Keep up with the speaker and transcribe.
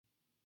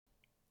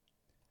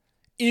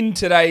In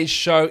today's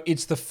show,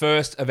 it's the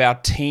first of our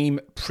team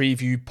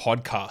preview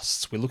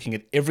podcasts. We're looking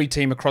at every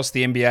team across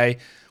the NBA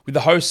with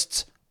the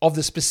hosts of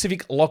the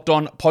specific Locked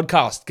On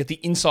podcast. Get the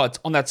insights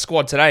on that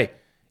squad today.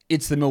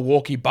 It's the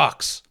Milwaukee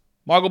Bucks.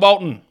 Michael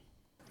Bolton.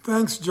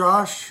 Thanks,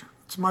 Josh.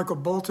 It's Michael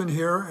Bolton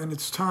here, and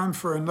it's time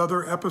for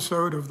another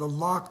episode of the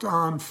Locked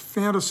On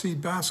Fantasy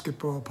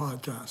Basketball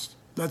podcast.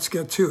 Let's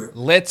get to it.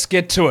 Let's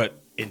get to it,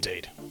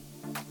 indeed.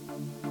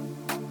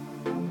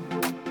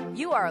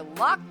 You are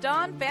Locked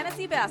On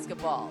Fantasy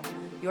Basketball,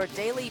 your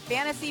daily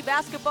fantasy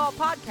basketball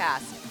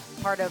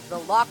podcast, part of the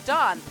Locked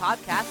On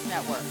Podcast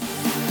Network.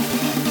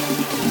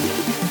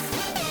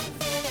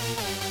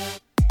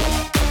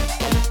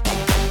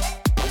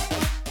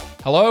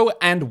 Hello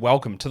and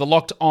welcome to the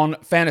Locked On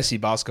Fantasy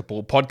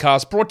Basketball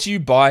podcast, brought to you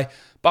by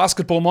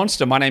Basketball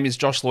Monster. My name is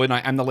Josh Lloyd and I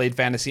am the lead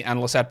fantasy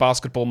analyst at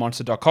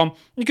basketballmonster.com.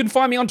 You can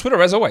find me on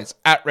Twitter, as always,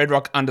 at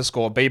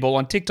redrock_bball,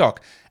 on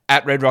TikTok,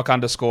 at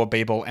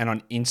redrock_bball, and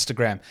on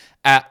Instagram,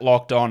 at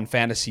Locked On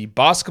Fantasy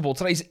Basketball.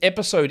 Today's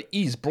episode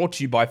is brought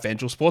to you by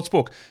FanDuel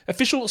Sportsbook,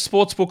 official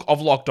sportsbook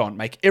of Locked On.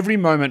 Make every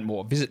moment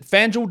more. Visit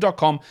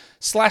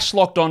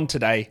fanduel.com/LockedOn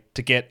today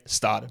to get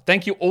started.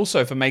 Thank you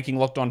also for making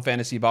Locked On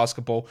Fantasy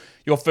Basketball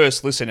your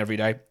first listen every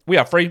day. We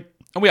are free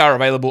and we are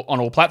available on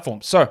all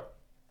platforms. So,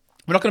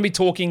 we're not going to be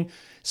talking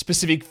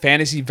specific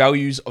fantasy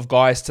values of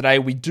guys today.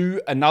 We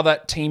do another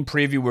team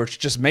preview where it's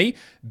just me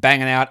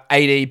banging out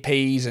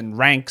ADPs and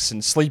ranks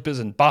and sleepers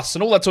and busts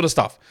and all that sort of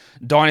stuff.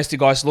 Dynasty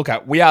guys to look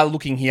at. We are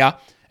looking here.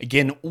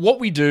 Again,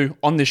 what we do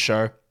on this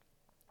show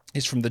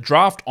is from the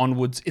draft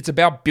onwards, it's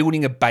about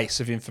building a base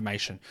of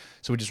information.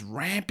 So we're just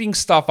ramping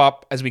stuff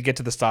up as we get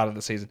to the start of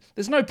the season.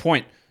 There's no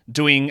point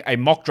doing a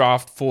mock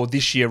draft for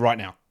this year right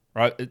now.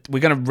 Right,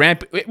 we're going to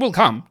ramp. It will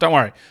come. Don't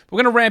worry.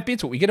 We're going to ramp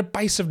into it. We get a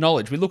base of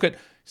knowledge. We look at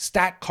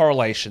stat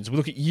correlations. We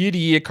look at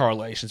year-to-year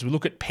correlations. We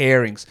look at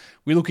pairings.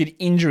 We look at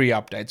injury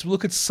updates. We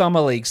look at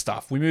summer league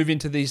stuff. We move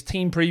into these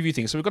team preview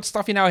things. So we've got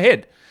stuff in our head,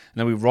 and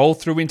then we roll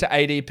through into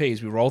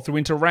ADPs. We roll through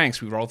into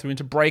ranks. We roll through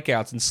into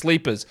breakouts and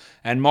sleepers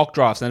and mock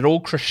drafts, and it all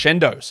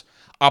crescendos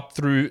up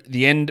through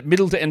the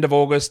middle to end of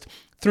August,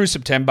 through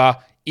September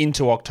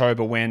into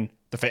October when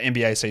the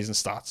NBA season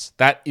starts.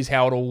 That is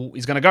how it all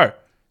is going to go.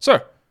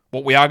 So,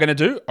 what we are going to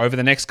do over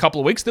the next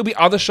couple of weeks, there'll be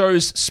other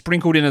shows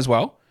sprinkled in as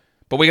well,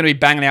 but we're going to be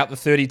banging out the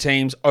 30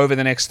 teams over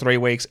the next 3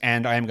 weeks,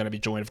 and I am going to be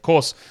joined, of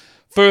course.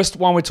 First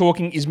one we're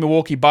talking is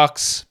Milwaukee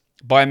Bucks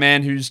by a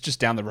man who's just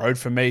down the road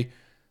from me.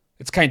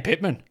 It's Kane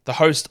Pittman, the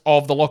host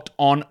of the Locked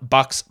On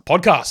Bucks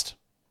podcast.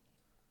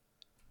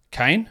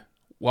 Kane,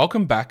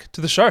 welcome back to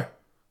the show.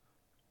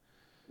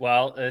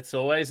 Well, it's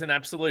always an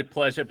absolute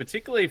pleasure,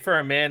 particularly for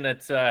a man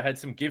that had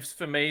some gifts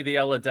for me the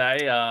other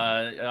day.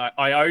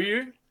 I owe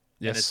you.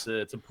 Yes. And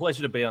it's a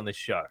pleasure to be on this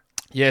show.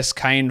 Yes,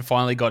 Kane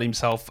finally got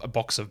himself a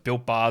box of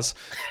Built Bars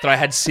that I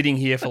had sitting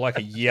here for like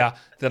a year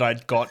that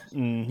I'd got,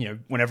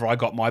 whenever I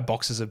got my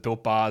boxes of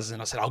Built Bars,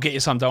 and I said, I'll get you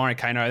some, don't worry,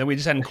 Kane. And then we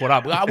just hadn't caught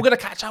up. We're going to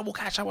catch up, we'll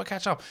catch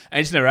up. And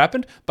it just never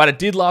happened, but it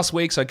did last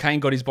week, so Kane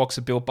got his box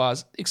of Built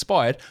Bars,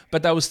 expired,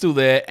 but they were still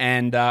there,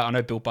 and I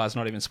know Built Bar's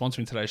not even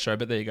sponsoring today's show,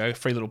 but there you go,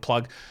 free little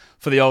plug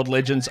for the old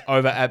legends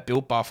over at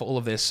Built Bar for all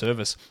of their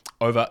service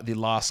over the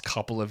last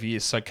couple of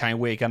years. So, Kane,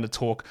 we're going to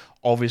talk,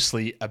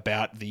 obviously,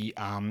 about the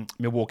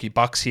Milwaukee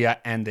Bucks here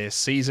and their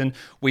season.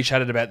 We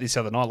chatted about this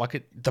the other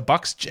night. The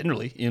Bucks,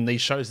 generally, in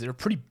these shows, they're a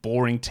pretty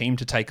boring team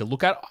to take a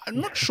look at.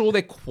 I'm not sure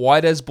they're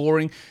quite as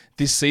boring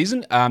this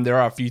season. There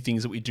are a few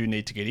things that we do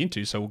need to get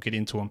into, so we'll get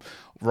into them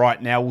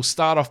right now. We'll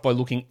start off by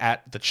looking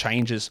at the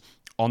changes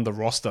on the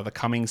roster, the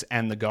comings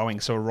and the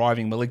goings. So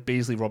arriving Malik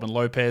Beasley, Robin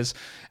Lopez,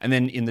 and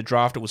then in the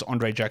draft it was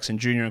Andre Jackson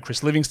Jr. and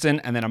Chris Livingston,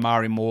 and then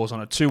Amari Moore's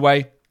on a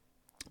two-way.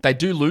 They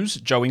do lose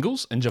Joe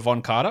Ingles and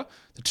Javon Carter,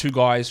 the two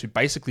guys who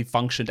basically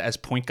functioned as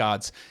point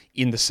guards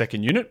in the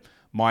second unit.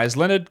 Myers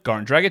Leonard,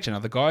 Goran Dragic,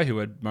 another guy who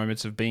had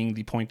moments of being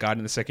the point guard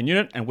in the second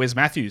unit, and Wes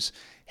Matthews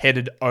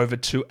headed over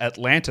to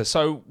Atlanta.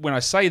 So when I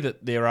say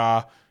that there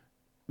are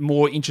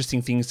more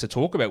interesting things to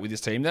talk about with this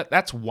team,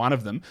 that's one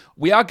of them.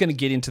 We are going to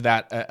get into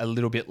that a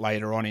little bit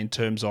later on in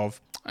terms of,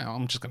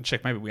 I'm just going to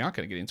check, maybe we aren't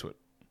going to get into it.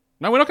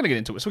 No, we're not going to get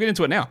into it, so we'll get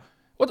into it now.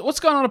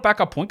 What's going on at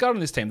backup point guard on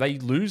this team? They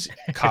lose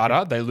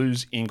Carter, they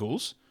lose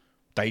Ingles,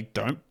 they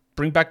don't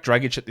bring back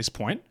Dragic at this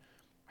point.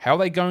 How are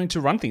they going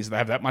to run things? Do they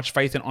have that much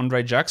faith in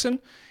Andre Jackson?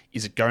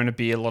 Is it going to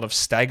be a lot of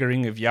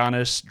staggering of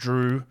Giannis,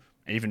 Drew,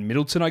 even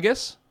Middleton, I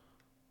guess?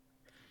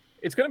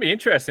 It's going to be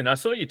interesting. I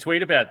saw you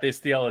tweet about this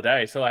the other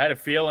day, so I had a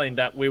feeling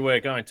that we were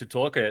going to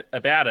talk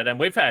about it. And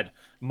we've had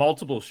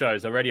multiple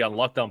shows already on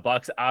Locked On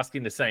Bucks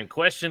asking the same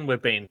question.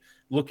 We've been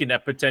looking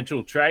at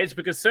potential trades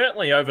because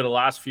certainly over the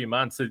last few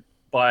months,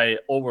 by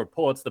all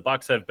reports, the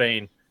Bucks have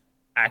been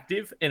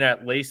active in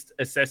at least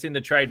assessing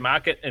the trade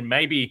market, and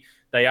maybe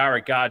they are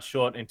a guard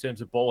short in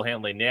terms of ball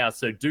handling now.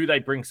 So do they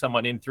bring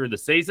someone in through the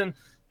season?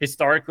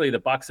 Historically, the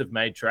Bucks have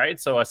made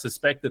trades, so I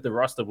suspect that the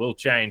roster will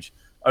change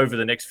over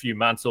the next few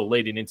months or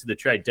leading into the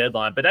trade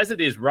deadline. But as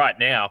it is right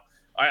now,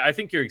 I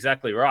think you're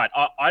exactly right.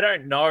 I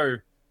don't know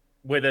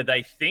whether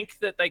they think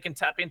that they can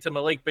tap into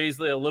Malik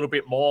Beasley a little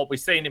bit more. We've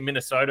seen in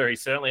Minnesota, he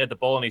certainly had the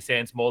ball in his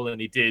hands more than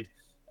he did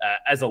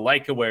as a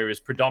Laker, where he was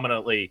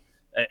predominantly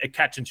a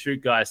catch and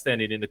shoot guy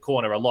standing in the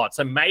corner a lot.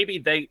 So maybe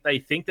they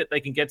think that they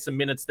can get some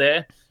minutes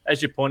there.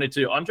 As you pointed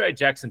to, Andre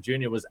Jackson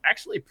Jr. was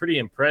actually pretty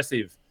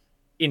impressive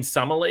in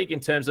Summer League in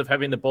terms of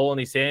having the ball in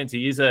his hands.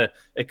 He is a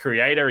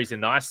creator. He's a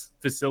nice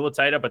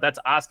facilitator, but that's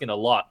asking a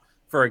lot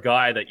for a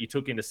guy that you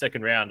took in the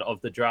second round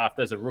of the draft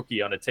as a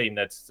rookie on a team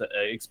that's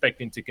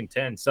expecting to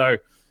contend. So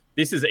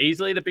this is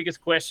easily the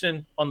biggest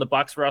question on the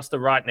Bucks roster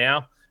right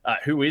now.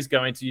 Who is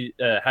going to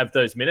have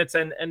those minutes?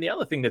 And the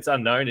other thing that's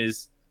unknown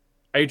is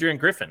Adrian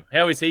Griffin.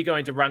 How is he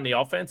going to run the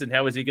offense, and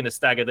how is he going to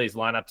stagger these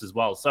lineups as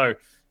well? So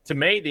to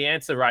me, the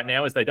answer right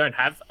now is they don't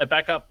have a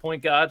backup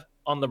point guard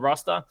on the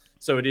roster.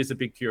 So it is a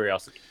big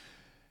curiosity.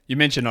 You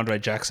mentioned Andre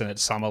Jackson at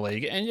Summer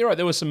League, and you're right,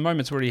 there were some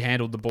moments where he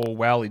handled the ball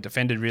well, he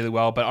defended really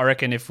well, but I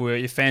reckon if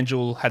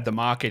FanDuel had the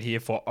market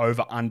here for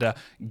over-under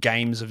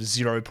games of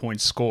 0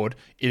 points scored,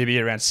 it'd be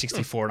around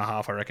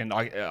 64.5, I reckon.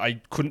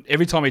 I couldn't,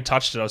 every time he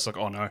touched it, I was like,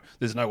 oh no,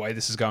 there's no way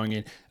this is going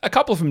in. A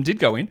couple of them did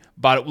go in,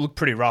 but it looked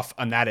pretty rough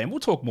on that end. We'll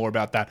talk more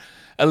about that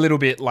a little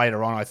bit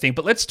later on, I think,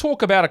 but let's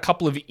talk about a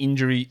couple of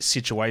injury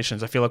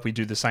situations. I feel like we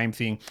do the same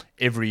thing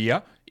every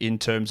year in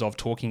terms of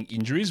talking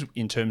injuries,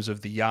 in terms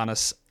of the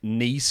Giannis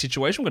knee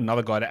situation. We've got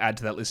another guy to add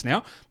to that list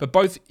now. But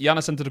both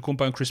Giannis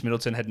Antetokounmpo and Chris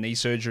Middleton had knee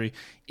surgery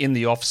in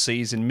the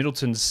off-season.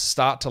 Middleton's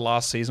start to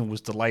last season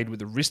was delayed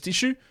with a wrist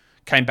issue.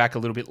 Came back a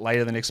little bit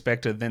later than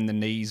expected. Then the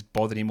knees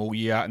bothered him all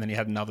year, and then he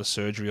had another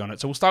surgery on it.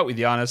 So we'll start with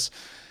Giannis.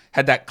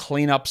 Had that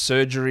cleanup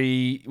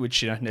surgery,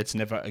 which, it's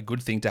never a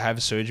good thing to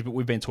have surgery, but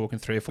we've been talking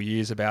 3 or 4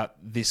 years about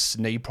this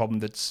knee problem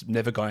that's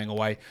never going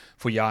away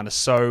for Giannis.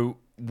 So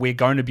we're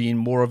going to be in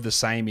more of the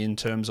same in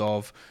terms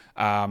of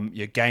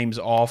your games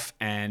off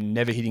and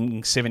never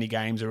hitting 70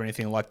 games or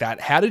anything like that.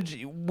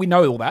 We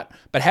know all that,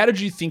 but how did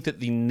you think that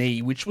the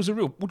knee, which was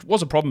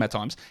a problem at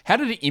times, how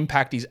did it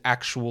impact his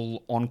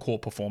actual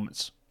on-court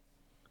performance?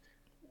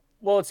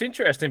 Well, it's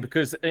interesting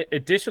because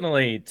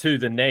additionally to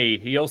the knee,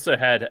 he also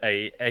had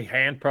a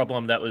hand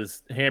problem that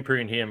was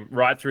hampering him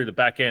right through the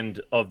back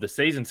end of the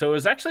season. So it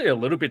was actually a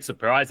little bit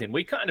surprising.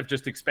 We kind of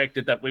just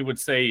expected that we would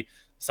see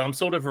some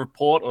sort of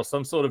report or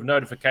some sort of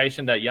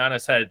notification that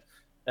Giannis had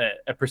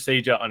a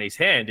procedure on his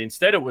hand.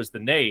 Instead, it was the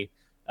knee.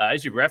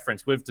 As you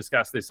referenced, we've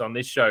discussed this on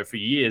this show for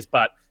years,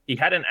 but he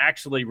hadn't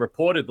actually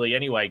reportedly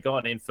anyway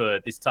gone in for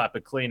this type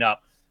of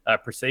cleanup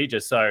procedure.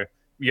 So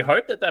you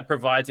hope that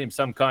provides him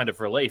some kind of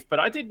relief. But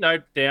I did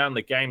note down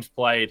the games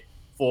played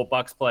for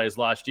Bucks players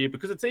last year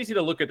because it's easy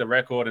to look at the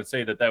record and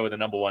see that they were the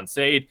number 1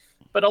 seed.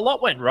 But a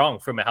lot went wrong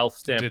from a health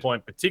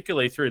standpoint,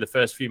 particularly through the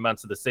first few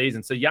months of the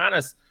season. So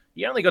Giannis,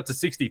 he only got to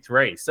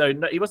 63. So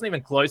he wasn't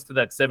even close to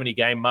that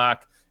 70-game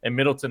mark. And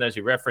Middleton, as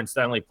you referenced,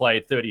 only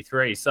played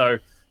 33. So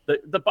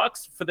the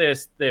Bucks, for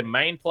their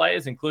main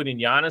players, including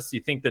Giannis,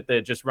 you think that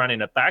they're just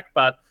running it back.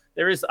 But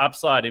there is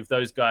upside if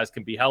those guys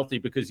can be healthy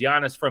because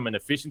Giannis, from an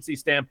efficiency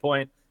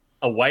standpoint,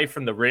 away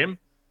from the rim,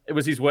 it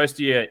was his worst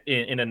year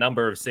in a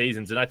number of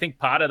seasons. And I think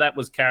part of that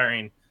was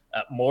carrying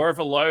more of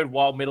a load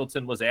while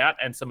Middleton was out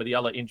and some of the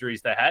other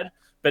injuries they had.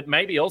 But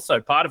maybe also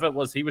part of it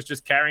was he was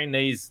just carrying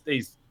these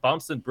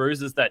bumps and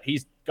bruises that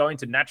he's going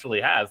to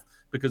naturally have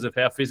because of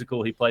how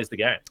physical he plays the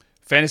game.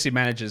 Fantasy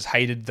managers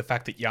hated the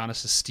fact that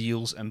Giannis'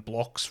 steals and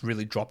blocks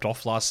really dropped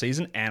off last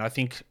season, and I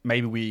think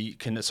maybe we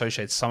can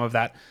associate some of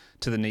that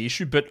to the knee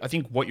issue. But I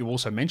think what you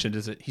also mentioned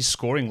is that his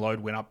scoring load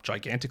went up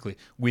gigantically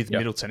with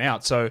Middleton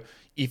out. So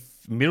if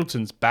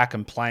Middleton's back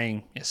and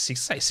playing,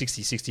 say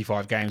 60,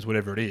 65 games,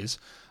 whatever it is,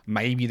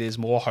 maybe there's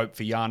more hope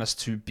for Giannis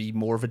to be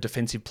more of a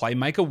defensive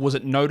playmaker. Was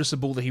it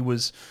noticeable that he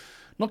was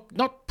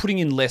not putting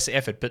in less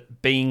effort,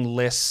 but being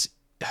less,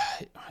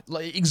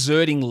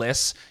 exerting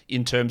less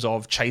in terms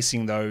of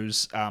chasing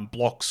those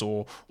blocks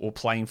or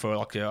playing for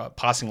like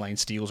passing lane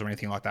steals or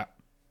anything like that?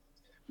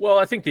 Well,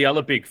 I think the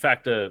other big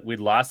factor with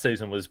last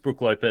season was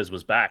Brook Lopez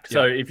was back.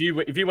 So if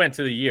you went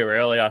to the year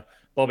earlier,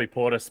 Bobby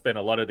Portis spent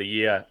a lot of the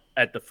year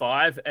at the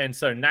 5. And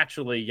so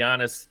naturally,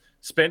 Giannis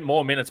spent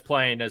more minutes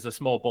playing as a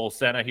small ball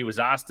center. He was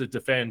asked to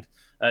defend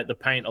the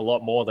paint a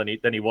lot more than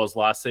he was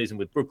last season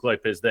with Brook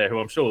Lopez there, who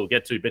I'm sure we'll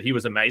get to, but he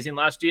was amazing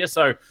last year.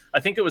 So I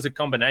think it was a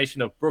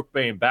combination of Brook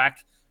being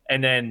back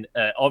and then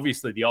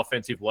obviously the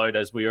offensive load,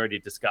 as we already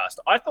discussed.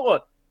 I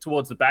thought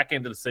towards the back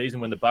end of the season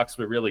when the Bucks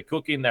were really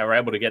cooking, they were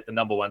able to get the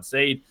number 1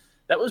 seed.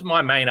 That was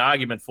my main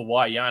argument for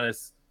why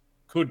Giannis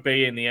could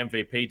be in the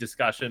MVP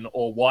discussion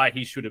or why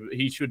he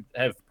should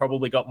have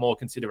probably got more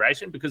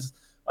consideration, because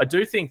I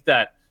do think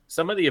that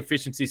some of the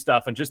efficiency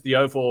stuff and just the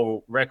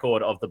overall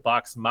record of the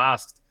Bucks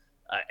masked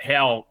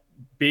how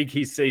big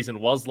his season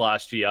was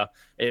last year.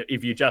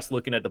 If you're just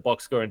looking at the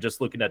box score and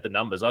just looking at the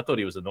numbers, I thought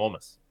he was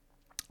enormous.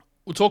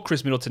 We'll talk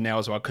Chris Middleton now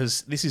as well,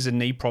 because this is a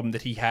knee problem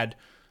that he had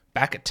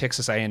back at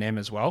Texas A&M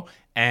as well,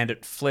 and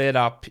it flared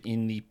up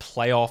in the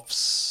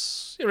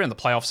playoffs, around the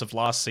playoffs of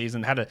last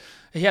season.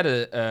 He had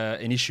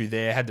an issue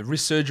there, had the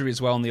wrist surgery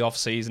as well in the off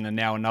season, and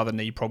now another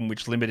knee problem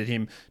which limited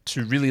him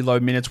to really low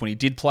minutes when he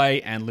did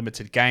play and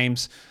limited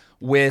games.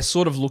 We're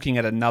sort of looking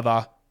at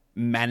another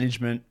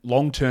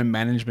long-term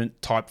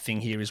management type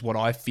thing here is what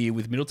I fear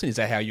with Middleton. Is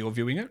that how you're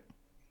viewing it?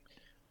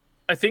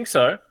 I think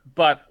so,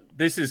 but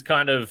this is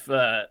kind of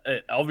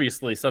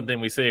obviously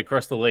something we see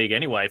across the league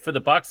anyway. For the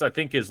Bucks, I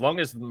think as long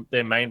as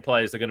their main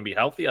players are going to be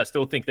healthy, I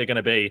still think they're going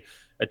to be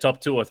a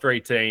top 2 or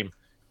 3 team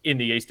in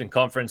the Eastern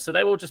Conference. So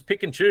they will just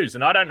pick and choose.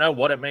 And I don't know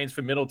what it means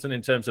for Middleton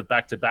in terms of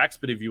back-to-backs,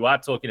 but if you are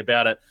talking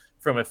about it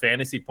from a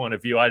fantasy point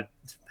of view, I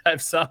have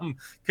some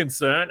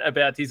concern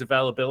about his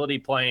availability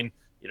playing,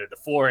 the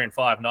 4 and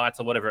 5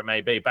 nights or whatever it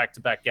may be,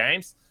 back-to-back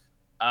games.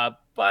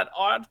 But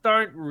I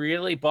don't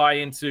really buy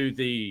into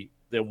the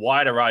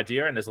wider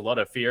idea, and there's a lot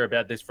of fear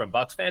about this from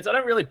Bucks fans. I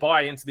don't really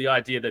buy into the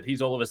idea that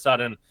he's all of a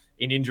sudden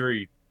an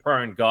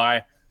injury-prone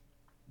guy.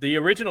 The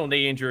original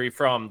knee injury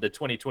from the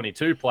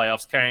 2022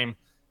 playoffs came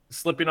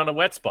slipping on a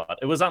wet spot.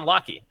 It was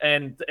unlucky.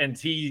 And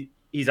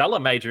his other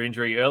major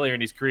injury earlier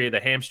in his career, the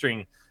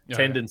hamstring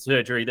tendon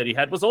surgery that he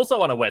had, was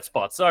also on a wet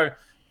spot. So,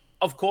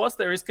 of course,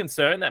 there is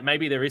concern that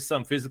maybe there is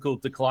some physical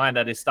decline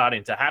that is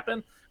starting to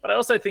happen. But I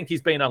also think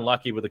he's been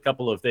unlucky with a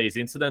couple of these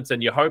incidents,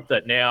 and you hope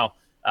that now,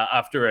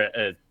 after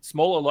a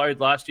smaller load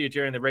last year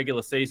during the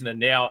regular season and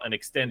now an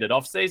extended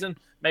offseason,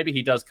 maybe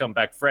he does come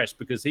back fresh,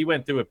 because he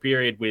went through a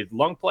period with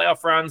long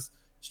playoff runs,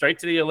 straight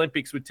to the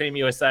Olympics with Team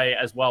USA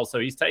as well. So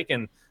he's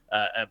taken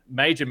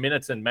major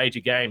minutes and major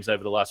games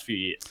over the last few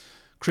years.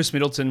 Chris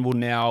Middleton will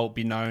now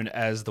be known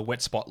as the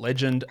wet spot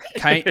legend.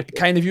 Kane,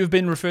 have you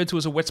been referred to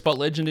as a wet spot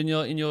legend in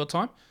your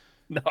time?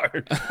 No,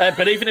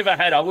 but even if I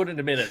had, I wouldn't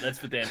admit it. That's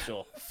for damn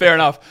sure. Fair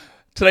enough.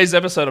 Today's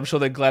episode, I'm sure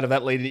they're glad of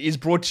that lead, is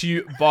brought to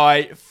you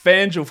by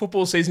FanDuel.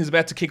 Football season is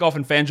about to kick off,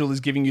 and FanDuel is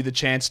giving you the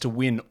chance to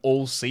win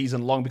all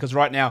season long, because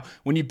right now,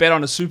 when you bet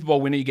on a Super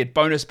Bowl winner, you get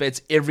bonus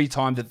bets every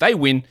time that they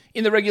win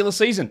in the regular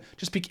season.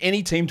 Just pick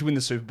any team to win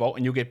the Super Bowl,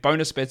 and you'll get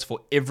bonus bets for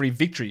every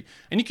victory.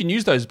 And you can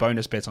use those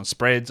bonus bets on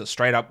spreads, or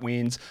straight-up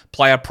wins,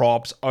 player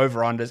props,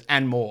 over-unders,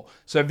 and more.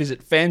 So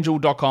visit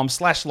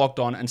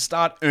FanDuel.com/lockedon and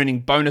start earning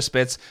bonus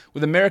bets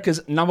with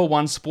America's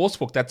 #1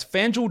 sportsbook. That's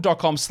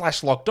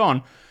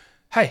FanDuel.com/lockedon.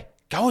 Hey,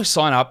 go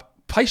sign up,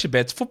 place your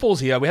bets.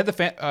 Football's here. We had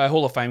the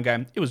Hall of Fame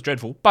game. It was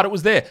dreadful, but it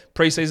was there.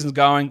 Preseason's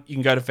going. You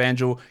can go to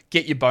FanDuel,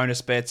 get your bonus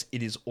bets.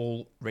 It is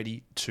all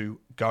ready to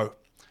go.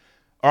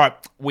 All right,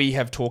 we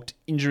have talked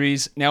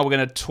injuries. Now we're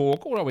going to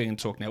talk. What are we going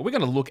to talk now? We're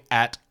going to look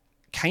at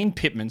Kane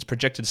Pittman's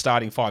projected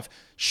starting 5.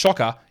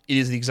 Shocker, it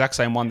is the exact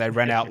same one they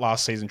ran out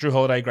last season. Drew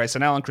Holiday,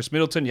 Grayson Allen, Chris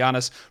Middleton,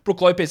 Giannis,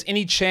 Brook Lopez.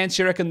 Any chance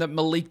you reckon that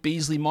Malik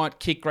Beasley might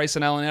kick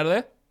Grayson Allen out of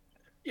there?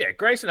 Yeah,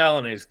 Grayson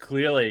Allen is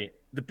clearly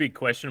the big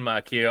question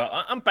mark here.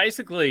 I'm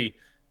basically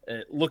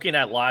looking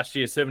at last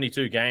year,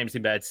 72 games, he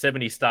had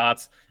 70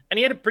 starts, and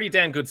he had a pretty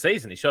damn good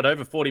season. He shot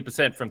over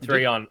 40% from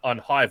 3 on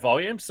high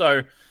volume.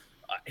 So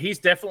he's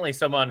definitely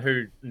someone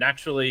who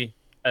naturally,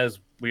 as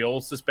we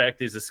all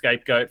suspect, is a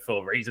scapegoat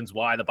for reasons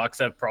why the Bucks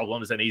have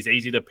problems, and he's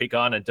easy to pick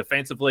on. And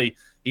defensively,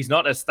 he's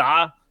not a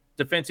star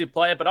defensive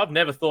player, but I've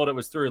never thought it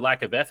was through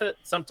lack of effort.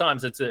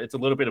 Sometimes it's a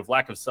little bit of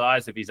lack of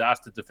size if he's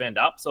asked to defend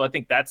up. So I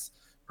think that's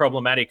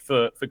problematic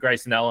for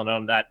Grayson Allen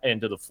on that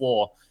end of the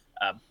floor.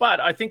 But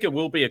I think it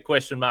will be a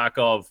question mark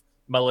of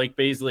Malik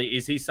Beasley.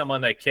 Is he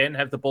someone that can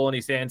have the ball in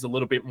his hands a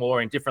little bit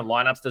more in different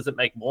lineups? Does it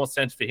make more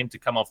sense for him to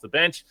come off the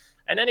bench?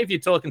 And then if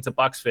you're talking to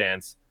Bucks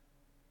fans,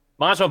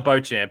 Marjon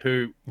Beauchamp,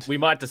 who we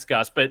might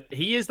discuss, but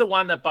he is the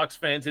one that Bucks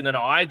fans in an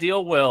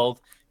ideal world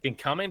can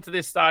come into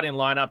this starting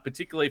lineup,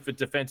 particularly for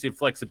defensive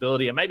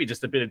flexibility and maybe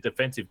just a bit of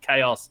defensive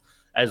chaos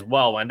as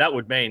well. And that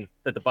would mean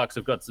that the Bucks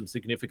have got some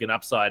significant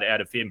upside out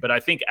of him. But I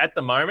think at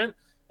the moment,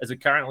 as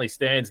it currently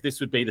stands, this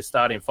would be the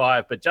starting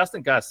 5. But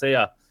Justin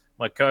Garcia,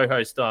 my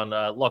co-host on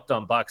Locked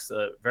On Bucks,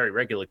 a very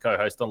regular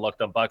co-host on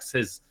Locked On Bucks,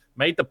 has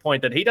made the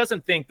point that he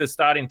doesn't think the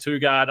starting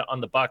 2-guard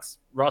on the Bucks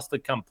roster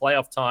come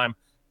playoff time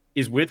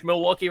is with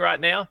Milwaukee right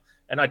now.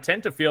 And I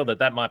tend to feel that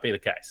that might be the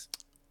case.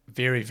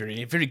 Very,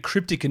 very, very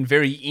cryptic and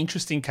very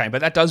interesting, Kane. But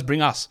that does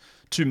bring us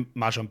to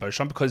Marjon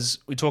Beauchamp, because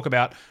we talk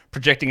about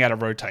projecting out a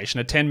rotation,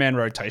 a 10-man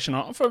rotation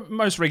for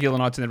most regular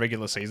nights in the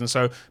regular season.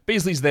 So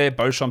Beasley's there,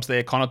 Beauchamp's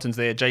there, Connaughton's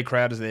there, Jay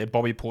Crowder's there,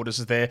 Bobby Portis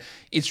is there.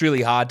 It's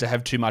really hard to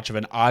have too much of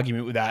an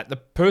argument with that. The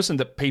person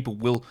that people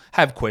will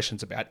have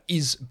questions about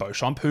is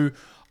Beauchamp, who,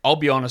 I'll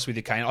be honest with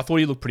you, Kane, I thought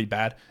he looked pretty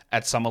bad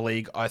at Summer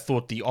League. I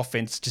thought the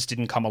offense just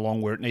didn't come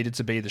along where it needed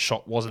to be. The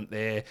shot wasn't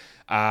there.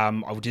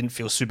 I didn't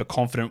feel super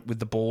confident with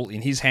the ball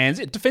in his hands.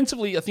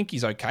 Defensively, I think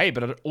he's okay,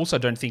 but I also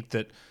don't think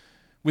that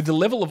with the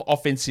level of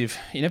offensive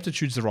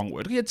ineptitude's the wrong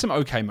word. He had some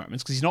okay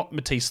moments, because he's not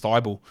Matisse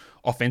Thybulle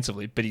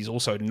offensively, but he's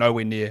also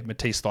nowhere near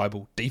Matisse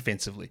Thybulle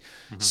defensively.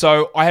 Mm-hmm.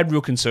 So I had real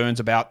concerns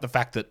about the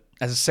fact that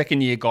as a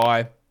second-year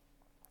guy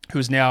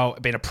who's now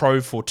been a pro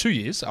for 2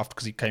 years,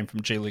 because he came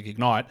from G League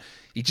Ignite,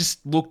 he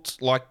just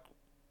looked like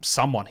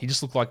someone. He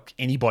just looked like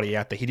anybody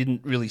out there. He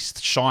didn't really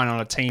shine on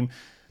a team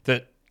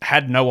that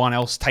had no one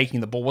else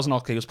taking the ball. It wasn't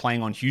like he was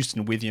playing on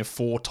Houston with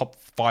 4 top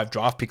 5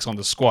 draft picks on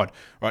the squad,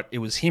 right? It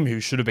was him who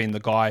should have been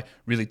the guy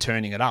really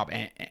turning it up,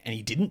 and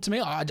he didn't. To me,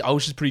 I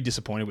was just pretty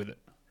disappointed with it.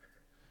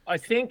 I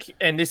think,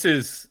 and this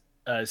is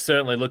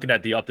certainly looking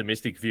at the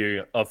optimistic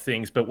view of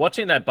things, but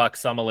watching that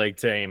Bucks Summer League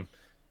team,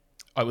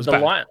 it was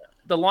bad.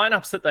 The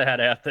lineups that they had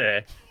out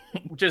there,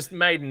 just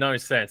made no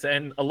sense.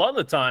 And a lot of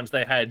the times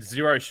they had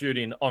zero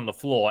shooting on the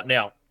floor.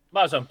 Now,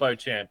 Marjan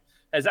Beauchamp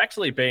has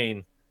actually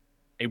been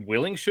a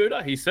willing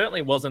shooter. He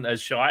certainly wasn't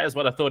as shy as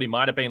what I thought he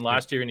might have been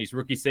last year in his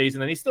rookie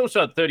season. And he still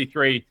shot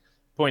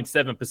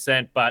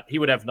 33.7%, but he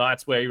would have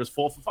nights where he was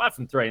 4 for 5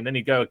 from 3. And then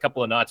he'd go a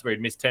couple of nights where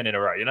he'd miss 10 in a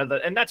row,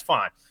 and that's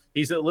fine.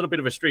 He's a little bit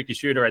of a streaky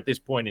shooter at this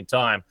point in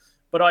time.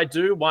 But I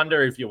do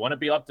wonder if you want to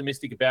be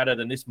optimistic about it,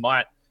 and this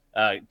might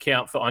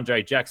count for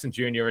Andre Jackson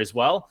Jr. as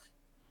well.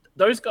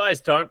 Those guys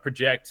don't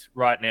project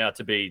right now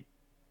to be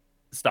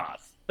stars.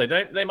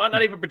 They might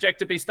not even project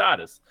to be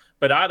starters,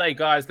 but are they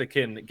guys that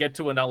can get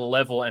to another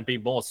level and be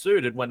more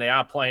suited when they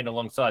are playing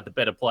alongside the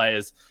better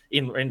players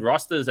in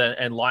rosters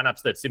and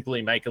lineups that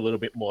simply make a little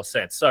bit more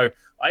sense? So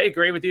I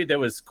agree with you. There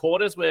was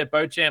quarters where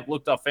Beauchamp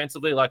looked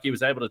offensively like he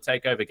was able to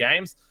take over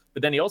games,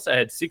 but then he also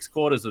had 6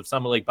 quarters of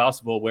Summer League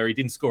basketball where he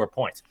didn't score a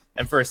point.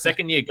 And for a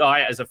second-year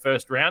guy as a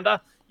first rounder,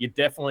 you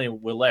definitely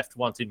were left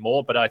wanting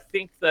more, but I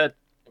think that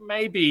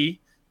maybe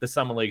the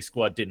Summer League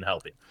squad didn't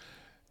help him.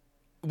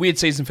 Weird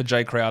season for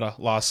Jay Crowder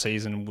last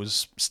season.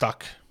 Was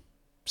stuck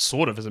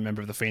sort of as a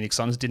member of the Phoenix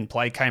Suns, didn't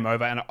play, came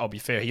over, and I'll be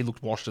fair, he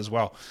looked washed as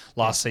well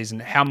last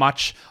season. How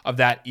much of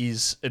that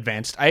is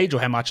advanced age, or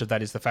how much of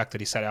that is the fact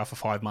that he sat out for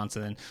 5 months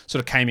and then sort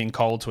of came in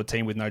cold to a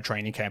team with no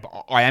training camp?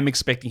 I am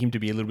expecting him to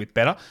be a little bit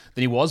better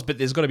than he was, but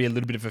there's got to be a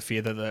little bit of a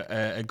fear that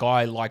a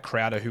guy like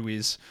Crowder, who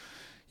is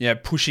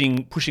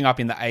pushing up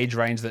in the age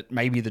range, that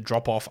maybe the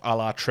drop-off a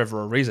la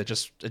Trevor Ariza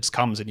just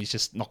comes and he's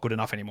just not good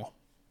enough anymore.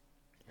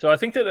 So I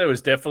think that there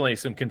was definitely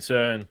some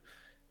concern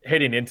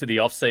heading into the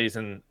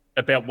offseason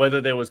about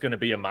whether there was going to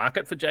be a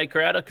market for Jay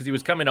Crowder, because he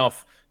was coming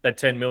off that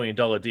 $10 million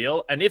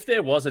deal. And if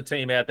there was a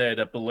team out there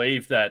that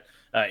believed that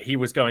he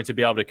was going to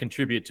be able to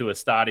contribute to a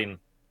starting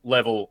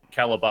level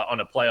caliber on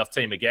a playoff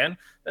team again,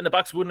 then the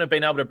Bucks wouldn't have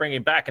been able to bring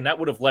him back, and that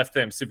would have left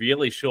them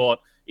severely short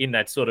in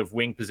that sort of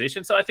wing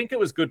position. So I think it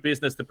was good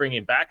business to bring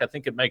him back. I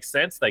think it makes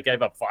sense. They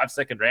gave up 5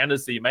 second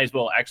rounders, so you may as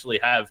well actually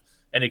have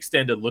an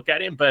extended look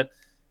at him. But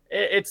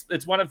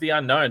it's one of the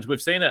unknowns.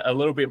 We've seen it a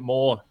little bit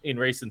more in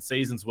recent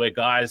seasons where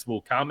guys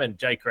will come, and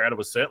Jay Crowder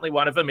was certainly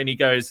one of them. And he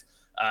goes,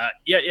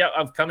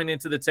 I'm coming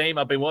into the team.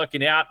 I've been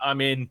working out. I'm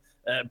in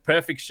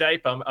perfect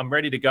shape. I'm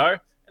ready to go.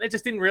 And it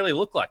just didn't really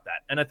look like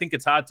that. And I think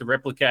it's hard to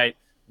replicate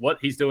what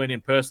he's doing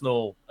in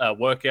personal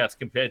workouts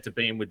compared to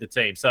being with the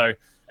team. So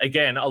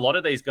again, a lot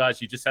of these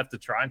guys, you just have to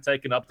try and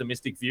take an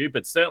optimistic view.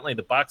 But certainly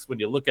the Bucks, when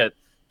you look at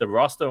the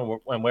roster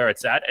and where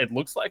it's at, it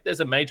looks like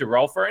there's a major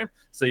role for him.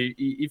 So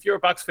if you're a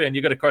Bucks fan,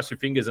 you've got to cross your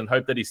fingers and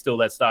hope that he's still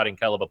that starting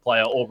caliber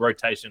player or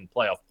rotation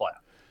playoff player.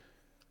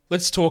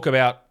 Let's talk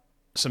about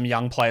some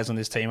young players on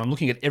this team. I'm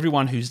looking at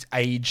everyone who's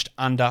aged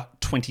under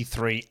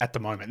 23 at the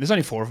moment. There's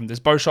only 4 of them. There's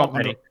Beauchamp.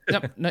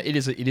 It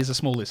is a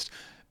small list.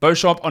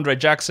 Beauchamp, Andre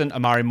Jackson,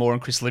 Amari Moore,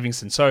 and Chris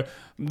Livingston. So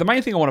the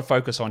main thing I want to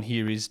focus on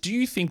here is, do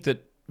you think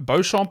that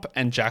Beauchamp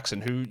and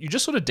Jackson, who you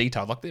just sort of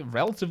detailed, like they're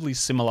relatively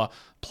similar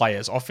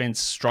players. Offense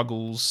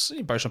struggles.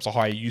 Beauchamp's a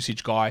higher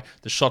usage guy.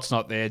 The shot's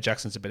not there.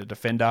 Jackson's a better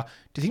defender.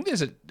 Do you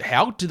think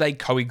how do they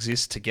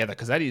coexist together?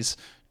 Because that is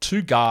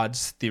 2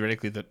 guards,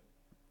 theoretically, that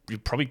you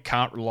probably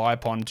can't rely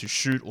upon to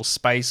shoot or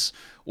space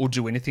or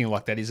do anything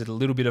like that. Is it a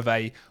little bit of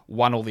a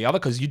one or the other?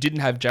 Because you didn't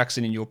have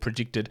Jackson in your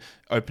predicted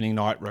opening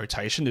night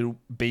rotation. It'll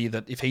be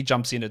that if he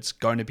jumps in, it's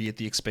going to be at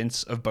the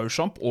expense of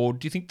Beauchamp, or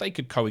do you think they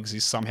could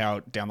coexist somehow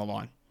down the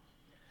line?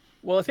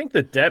 Well, I think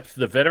the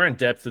veteran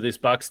depth of this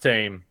Bucks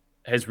team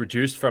has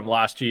reduced from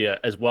last year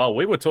as well.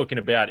 We were talking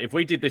about, if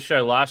we did this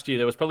show last year,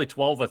 there was probably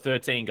 12 or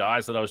 13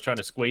 guys that I was trying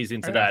to squeeze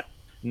into that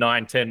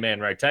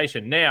 9-10-man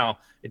rotation. Now,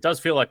 it does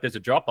feel like there's a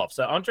drop-off.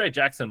 So Andre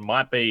Jackson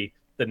might be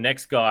the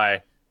next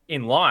guy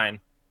in line,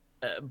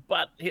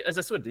 but as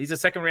I said, he's a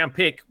second-round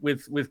pick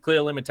with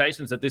clear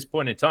limitations at this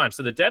point in time.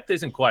 So the depth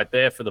isn't quite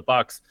there for the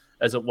Bucks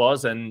as it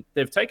was, and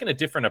they've taken a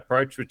different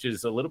approach, which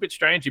is a little bit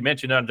strange. You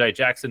mentioned Andre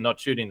Jackson not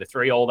shooting the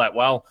 3 all that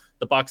well.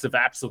 The Bucks have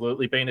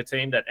absolutely been a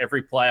team that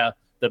every player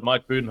that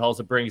Mike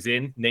Budenholzer brings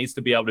in needs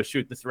to be able to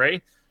shoot the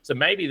 3. So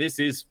maybe this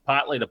is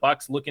partly the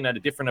Bucks looking at a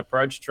different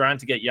approach, trying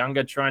to get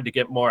younger, trying to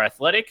get more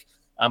athletic.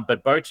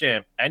 But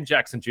Beauchamp and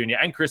Jackson Jr.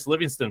 and Chris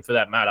Livingston, for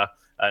that matter,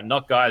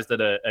 not guys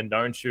that are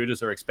known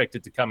shooters or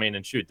expected to come in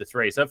and shoot the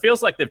 3. So it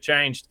feels like they've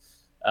changed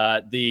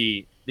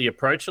the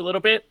approach a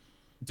little bit.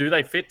 Do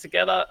they fit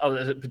together,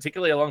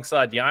 particularly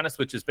alongside Giannis,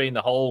 which has been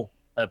the whole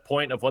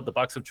point of what the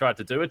Bucks have tried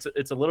to do?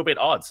 It's a little bit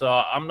odd. So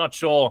I'm not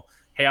sure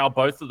how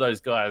both of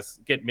those guys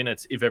get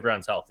minutes if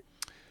everyone's healthy.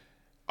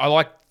 I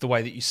like the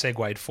way that you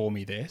segued for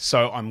me there.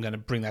 So I'm going to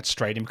bring that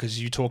straight in,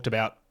 because you talked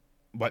about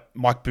what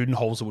Mike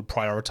Budenholzer would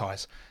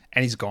prioritize,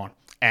 and he's gone.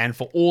 And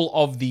for all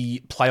of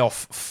the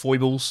playoff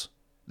foibles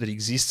that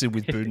existed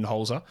with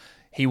Budenholzer,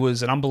 he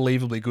was an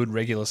unbelievably good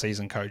regular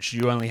season coach.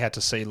 You only had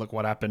to see, look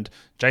what happened.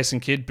 Jason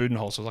Kidd,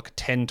 Budenholzer, was like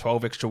 10,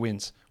 12 extra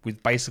wins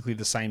with basically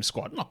the same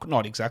squad.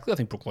 Not exactly. I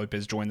think Brook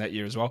Lopez joined that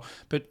year as well.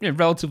 But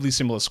relatively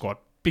similar squad.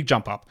 Big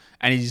jump up.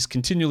 And he's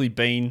continually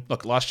been...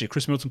 Look, last year,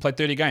 Chris Middleton played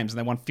 30 games and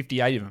they won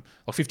 58 of them.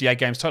 Or 58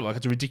 games total. Like,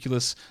 it's a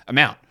ridiculous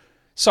amount.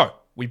 So,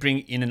 we bring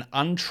in an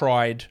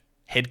untried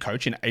head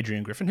coach in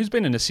Adrian Griffin, who's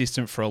been an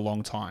assistant for a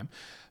long time.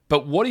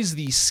 But what is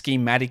the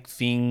schematic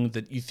thing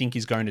that you think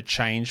is going to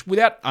change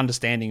without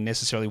understanding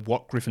necessarily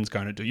what Griffin's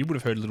going to do? You would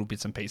have heard little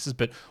bits and pieces,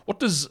 but what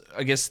does,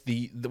 I guess,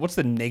 what's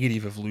the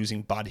negative of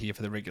losing Bud here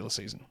for the regular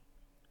season?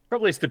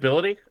 Probably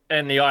stability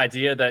and the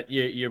idea that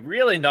you're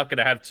really not going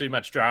to have too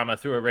much drama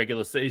through a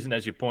regular season,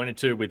 as you pointed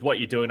to, with what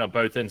you're doing on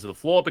both ends of the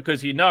floor,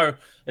 because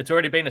it's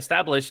already been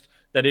established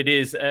that it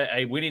is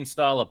a winning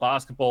style of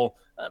basketball,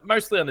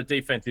 mostly on the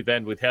defensive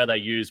end with how they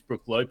use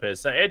Brook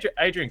Lopez. So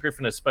Adrian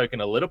Griffin has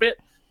spoken a little bit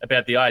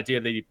about the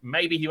idea that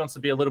maybe he wants to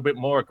be a little bit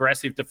more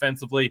aggressive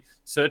defensively,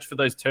 search for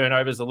those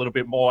turnovers a little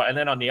bit more, and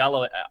then on the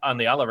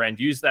other end,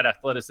 use that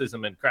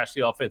athleticism and crash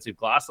the offensive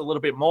glass a little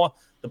bit more.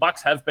 The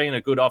Bucks have been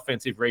a good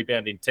offensive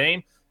rebounding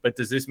team, but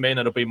does this mean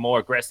it'll be more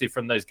aggressive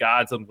from those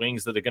guards and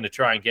wings that are going to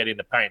try and get in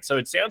the paint? So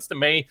it sounds to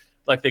me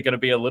like they're going to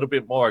be a little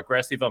bit more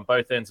aggressive on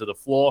both ends of the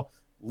floor,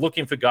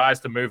 looking for guys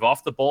to move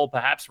off the ball,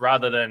 perhaps,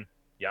 rather than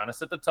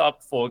Giannis at the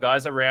top, 4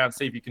 guys around,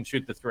 see if you can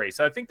shoot the 3.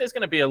 So I think there's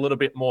going to be a little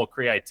bit more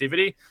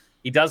creativity.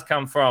 He does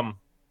come from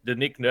the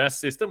Nick Nurse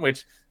system,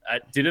 which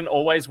didn't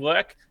always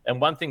work. And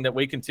one thing that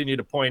we continue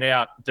to point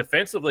out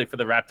defensively for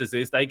the Raptors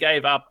is they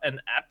gave up an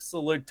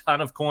absolute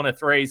ton of corner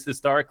threes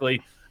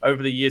historically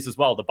over the years as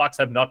well. The Bucks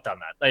have not done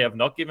that. They have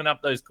not given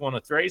up those corner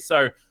threes.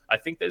 So I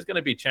think there's going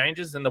to be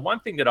changes. And the one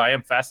thing that I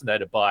am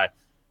fascinated by,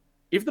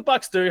 if the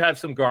Bucks do have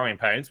some growing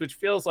pains, which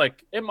feels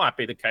like it might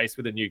be the case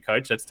with a new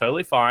coach, that's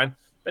totally fine.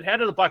 But how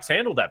do the Bucks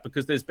handle that?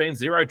 Because there's been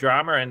zero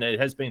drama and it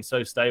has been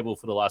so stable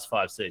for the last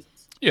 5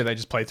 seasons. Yeah, they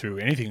just play through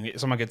anything.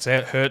 Someone gets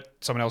hurt,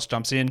 someone else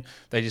jumps in,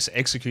 they just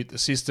execute the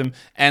system.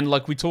 And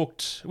like we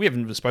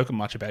haven't spoken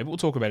much about it, but we'll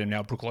talk about him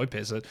now, Brook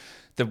Lopez,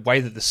 the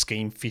way that the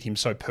scheme fit him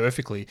so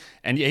perfectly.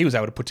 And yeah, he was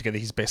able to put together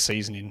his best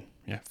season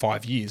in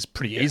 5 years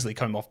pretty easily,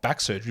 coming off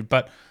back surgery.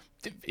 But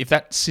if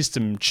that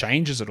system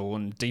changes at all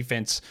and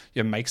defense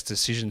makes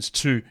decisions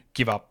to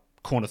give up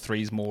corner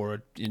threes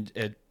more,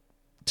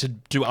 to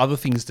do other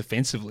things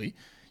defensively,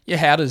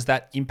 how does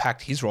that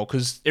impact his role?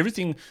 Because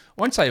everything,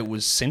 I won't say it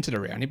was centered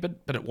around him,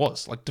 but it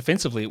was. Like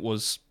defensively, it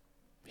was,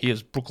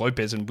 here's Brook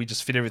Lopez, and we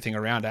just fit everything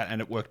around that,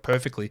 and it worked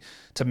perfectly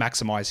to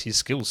maximize his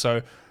skills.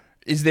 So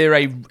is there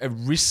a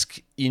risk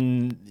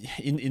in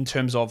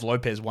terms of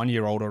Lopez, 1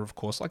 year older, of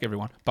course, like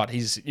everyone, but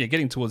he's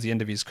getting towards the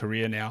end of his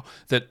career now,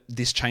 that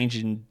this change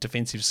in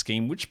defensive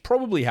scheme, which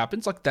probably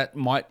happens, like that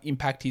might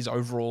impact his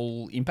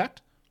overall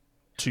impact?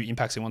 2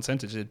 impacts in one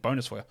sentence, a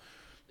bonus for you.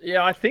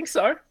 Yeah, I think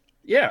so.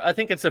 Yeah, I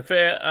think it's a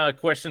fair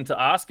question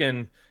to ask.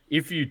 And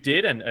if you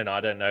did, and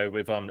I don't know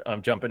if I'm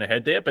jumping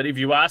ahead there, but if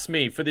you ask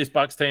me for this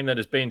Bucks team that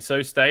has been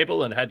so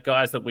stable and had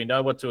guys that we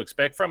know what to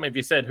expect from, if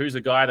you said who's a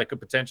guy that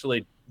could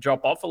potentially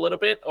drop off a little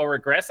bit or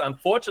regress,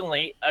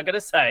 unfortunately, I got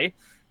to say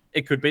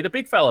it could be the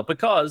big fella,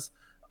 because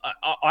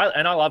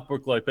I love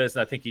Brook Lopez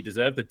and I think he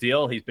deserved the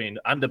deal. He's been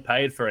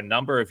underpaid for a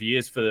number of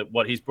years for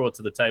what he's brought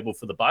to the table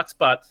for the Bucks,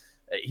 but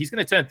he's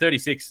going to turn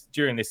 36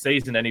 during this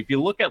season. And if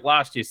you look at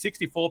last year,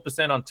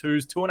 64% on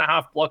twos,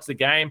 2.5 blocks a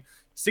game,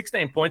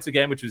 16 points a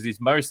game, which was his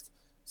most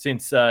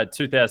since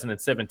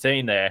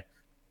 2017 there.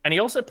 And he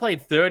also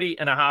played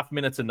 30.5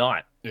 minutes a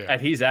night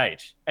at his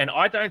age. And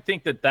I don't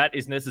think that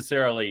is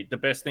necessarily the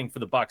best thing for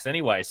the Bucks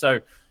anyway.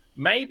 So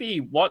maybe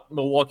what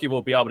Milwaukee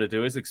will be able to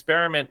do is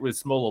experiment with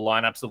smaller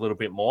lineups a little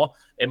bit more.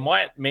 It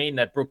might mean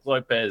that Brook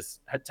Lopez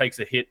takes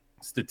a hit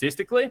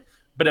statistically,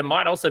 but it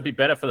might also be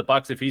better for the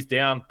Bucks if he's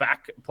down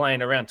back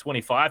playing around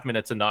 25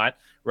 minutes a night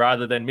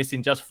rather than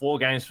missing just 4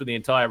 games for the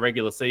entire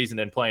regular season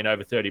and playing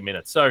over 30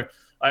 minutes. So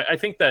I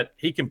think that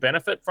he can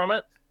benefit from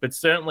it. But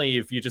certainly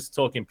if you're just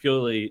talking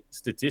purely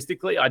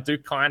statistically, I do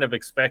kind of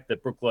expect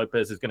that Brook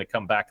Lopez is going to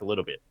come back a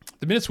little bit.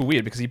 The minutes were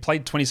weird because he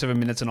played 27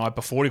 minutes a night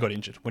before he got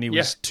injured when he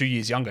was 2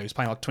 years younger. He was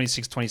playing like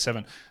 26,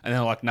 27. And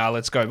they're like,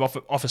 let's go.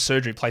 Off a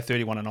surgery, play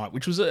 31 a night,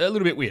 which was a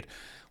little bit weird.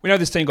 We know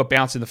this team got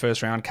bounced in the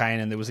first round, Kane,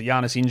 and there was a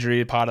Giannis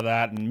injury part of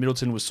that, and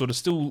Middleton was sort of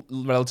still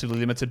relatively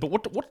limited. But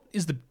what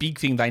is the big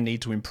thing they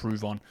need to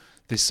improve on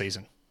this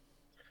season?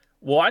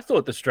 Well, I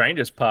thought the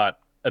strangest part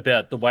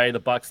about the way the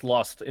Bucks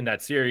lost in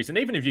that series, and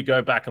even if you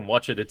go back and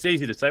watch it, it's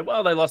easy to say,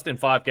 well, they lost in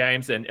 5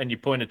 games, and you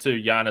pointed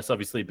to Giannis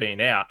obviously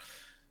being out.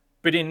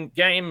 But in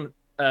game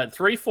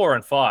 3, 4,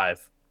 and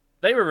 5,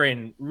 they were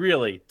in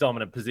really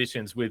dominant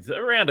positions with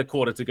around a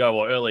quarter to go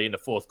or early in the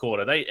fourth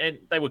quarter.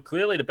 They were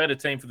clearly the better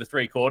team for the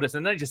 3 quarters,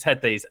 and they just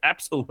had these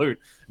absolute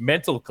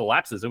mental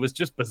collapses. It was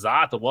just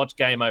bizarre to watch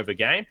game over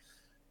game.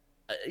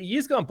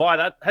 Years gone by,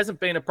 that hasn't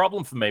been a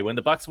problem for me. When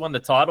the Bucks won the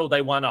title,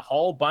 they won a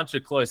whole bunch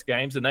of close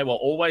games, and they were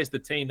always the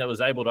team that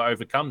was able to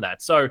overcome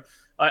that. So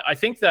I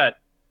think that,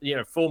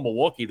 for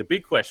Milwaukee, the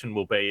big question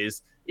will be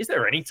is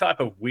there any type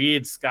of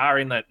weird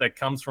scarring that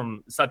comes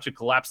from such a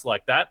collapse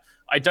like that?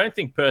 I don't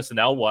think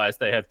personnel-wise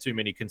they have too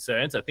many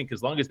concerns. I think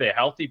as long as they're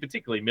healthy,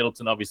 particularly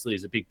Middleton obviously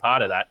is a big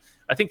part of that,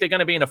 I think they're going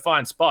to be in a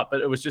fine spot.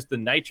 But it was just the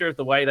nature of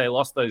the way they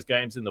lost those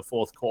games in the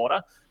fourth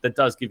quarter that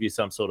does give you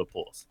some sort of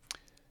pause.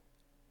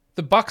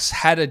 The Bucks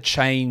had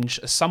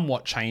a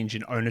somewhat change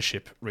in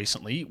ownership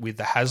recently with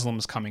the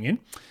Haslams coming in.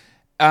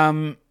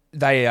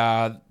 They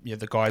are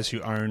the guys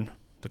who own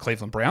the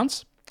Cleveland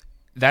Browns.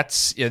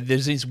 there's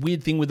this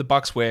weird thing with the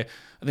Bucks where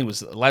I think it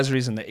was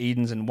Lazarus and the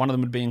Edens, and one of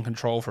them would be in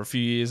control for a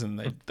few years,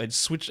 and they'd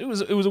switch. It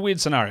was a weird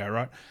scenario,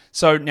 right?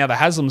 So now the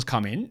Haslams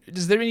come in.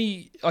 Is there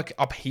any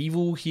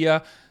upheaval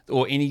here,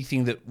 or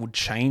anything that would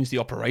change the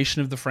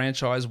operation of the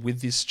franchise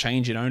with this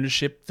change in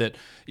ownership?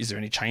 Is there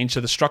any change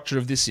to the structure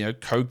of this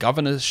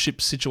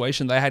co-governorship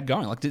situation they had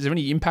going? Is there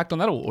any impact on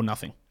that, or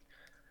nothing?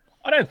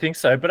 I don't think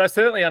so, but I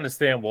certainly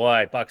understand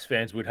why Bucks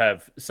fans would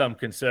have some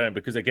concern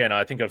because, again,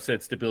 I think I've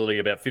said stability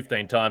about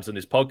 15 times on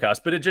this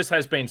podcast, but it just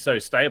has been so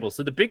stable.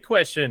 So the big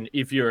question,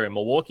 if you're a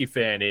Milwaukee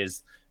fan,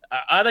 is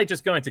are they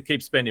just going to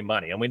keep spending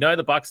money? And we know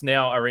the Bucks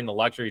now are in the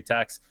luxury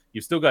tax.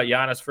 You've still got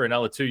Giannis for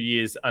another 2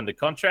 years under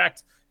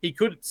contract. He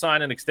could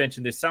sign an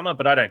extension this summer,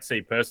 but I don't see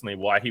personally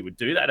why he would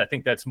do that. I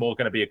think that's more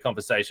going to be a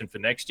conversation for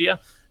next year.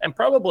 And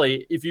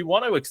probably if you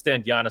want to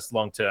extend Giannis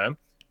long-term,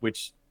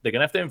 which they're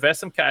going to have to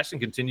invest some cash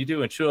and continue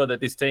to ensure that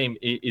this team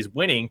is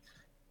winning.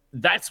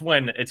 That's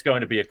when it's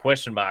going to be a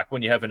question mark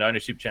when you have an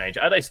ownership change.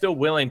 Are they still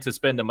willing to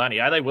spend the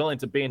money? Are they willing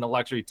to be in the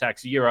luxury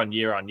tax year on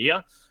year on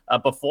year?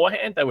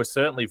 Beforehand, they were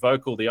certainly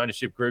vocal, the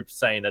ownership group,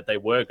 saying that they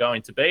were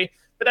going to be.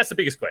 But that's the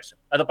biggest question.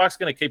 Are the Bucks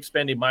going to keep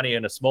spending money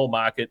in a small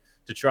market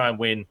to try and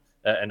win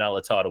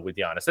another title with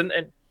Giannis? And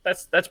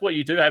that's what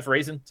you do have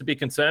reason to be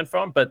concerned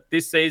from. But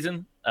this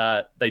season,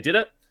 they did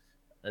it.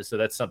 So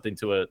that's something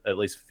to at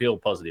least feel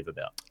positive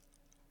about.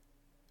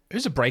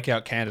 Who's a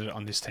breakout candidate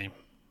on this team?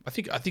 I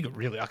think it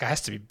really it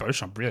has to be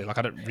Beauchamp. Really,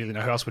 I don't really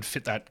know who else would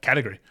fit that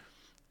category.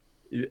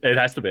 It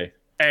has to be.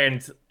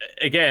 And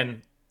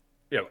again,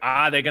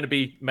 are there going to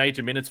be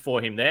major minutes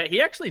for him there?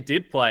 He actually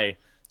did play.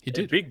 He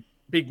did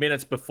big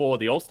minutes before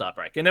the All-Star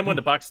break, and then when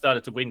the Bucks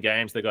started to win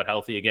games, they got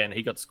healthy again.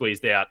 He got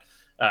squeezed out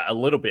a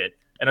little bit,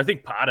 and I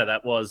think part of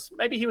that was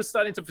maybe he was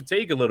starting to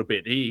fatigue a little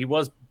bit. He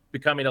was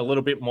becoming a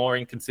little bit more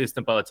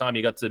inconsistent by the time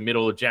he got to the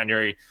middle of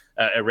January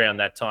around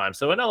that time.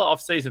 So another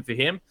off-season for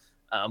him.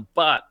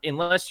 But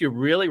unless you're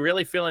really,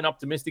 really feeling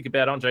optimistic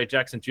about Andre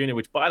Jackson Jr.,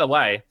 which, by the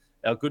way,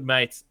 our good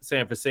mate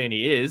Sam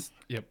Vecini is,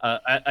 yep.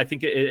 I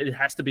think it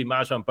has to be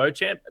Marjon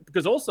Beauchamp,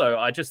 because also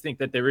I just think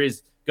that there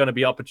is going to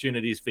be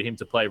opportunities for him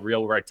to play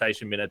real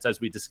rotation minutes. As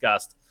we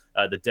discussed,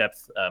 the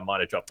depth might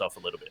have dropped off a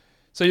little bit.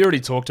 So you already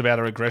talked about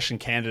a regression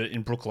candidate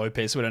in Brook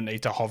Lopez, so we don't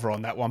need to hover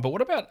on that one. But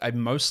what about a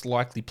most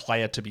likely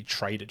player to be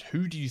traded?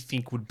 Who do you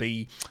think would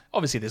be...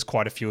 Obviously, there's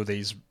quite a few of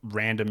these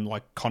random,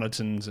 like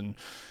Connaughtons and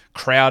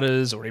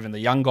Crowders, or even the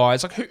young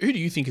guys. Who do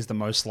you think is the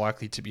most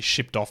likely to be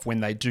shipped off when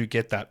they do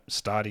get that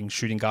starting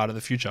shooting guard of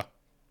the future?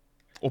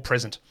 Or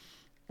present?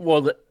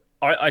 Well,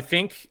 I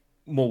think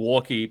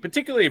Milwaukee,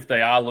 particularly if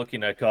they are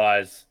looking at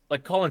guys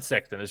like Colin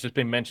Sexton, has just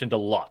been mentioned a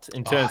lot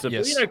in terms of,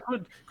 yes.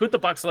 Could the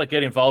Bucks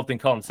get involved in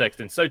Colin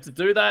Sexton? So to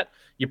do that,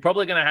 you're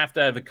probably going to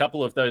have a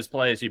couple of those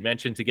players you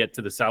mentioned to get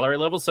to the salary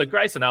level. So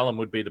Grayson Allen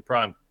would be the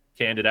prime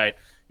candidate.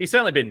 He's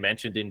certainly been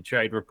mentioned in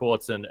trade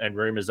reports and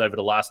rumors over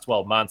the last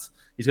 12 months.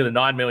 He's got a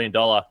 $9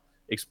 million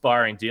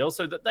expiring deal,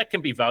 so that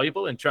can be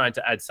valuable in trying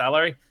to add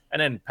salary.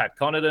 And then Pat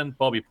Connaughton,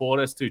 Bobby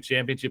Portis, 2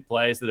 championship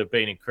players that have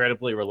been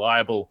incredibly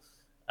reliable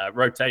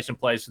rotation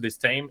players for this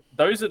team.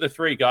 Those are the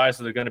 3 guys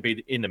that are going to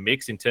be in the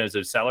mix in terms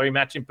of salary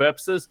matching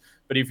purposes.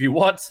 But if you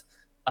want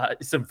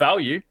some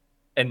value,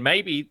 and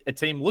maybe a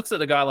team looks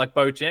at a guy like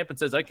Beauchamp and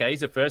says, okay,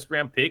 he's a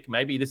first-round pick.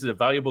 Maybe this is a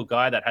valuable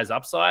guy that has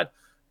upside.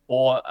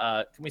 Or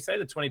can we say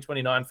the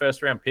 2029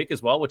 first-round pick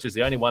as well, which is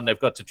the only one they've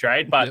got to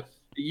trade? But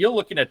You're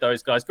looking at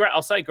those guys.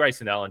 I'll say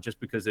Grayson Allen just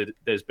because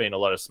there's been a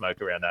lot of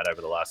smoke around that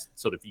over the last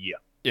sort of year.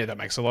 Yeah, that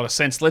makes a lot of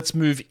sense. Let's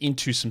move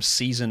into some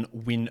season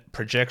win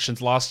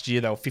projections. Last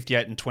year, they were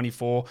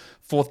 58-24,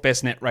 4th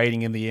best net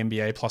rating in the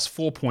NBA, plus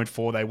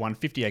 4.4. They won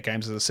 58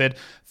 games, as I said.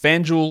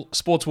 FanDuel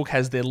Sportsbook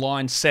has their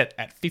line set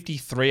at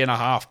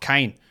 53.5.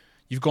 Kane,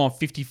 you've gone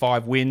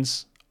 55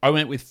 wins. I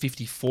went with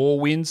 54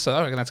 wins, so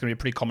I reckon that's going to be a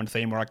pretty common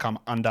theme where I come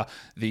under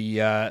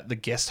the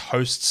guest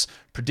host's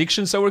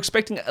prediction. So we're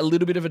expecting a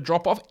little bit of a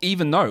drop-off,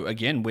 even though,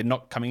 again, we're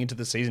not coming into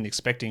the season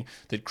expecting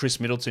that Chris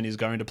Middleton is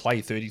going to play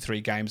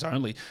 33 games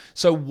only.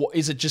 So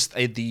is it just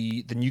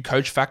the new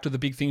coach factor the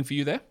big thing for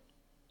you there?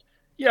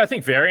 Yeah, I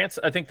think variance.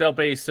 I think there'll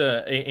be,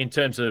 in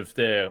terms of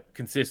their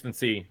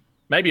consistency,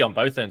 maybe on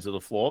both ends of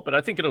the floor, but I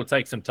think it'll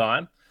take some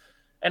time.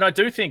 And I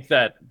do think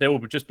that there will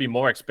just be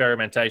more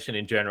experimentation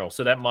in general.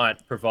 So that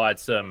might provide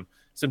some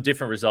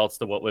different results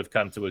to what we've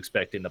come to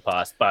expect in the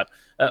past. But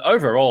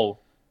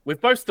overall, we've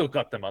both still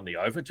got them on the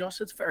over,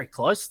 Josh. It's very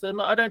close. Then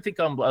I don't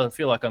think I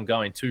feel like I'm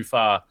going too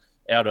far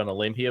out on a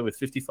limb here with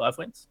 55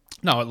 wins.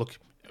 No, look,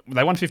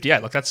 they won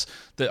 58. Like that's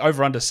the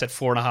over-under set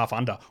 4.5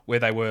 under where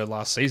they were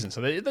last season. So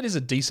that is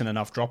a decent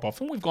enough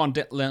drop-off. And we've gone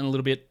down a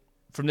little bit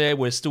from there.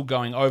 We're still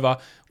going over,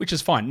 which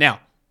is fine. Now,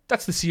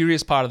 that's the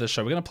serious part of the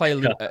show. We're going to play a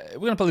little. We're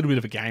going to play a little bit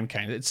of a game,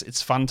 Kane.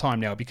 It's fun time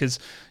now because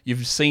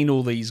you've seen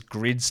all these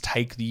grids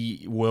take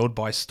the world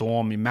by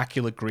storm: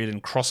 immaculate grid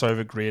and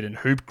crossover grid and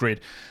hoop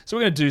grid. So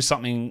we're going to do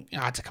something.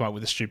 I had to come up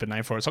with a stupid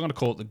name for it, so I'm going to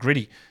call it the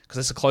gritty because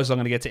that's the closest I'm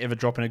going to get to ever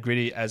dropping a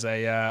gritty as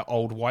a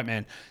old white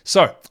man.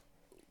 So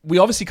we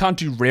obviously can't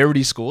do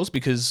rarity scores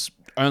because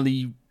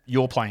only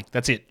you're playing.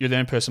 That's it. You're the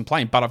only person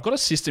playing. But I've got a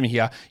system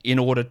here in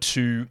order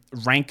to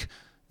rank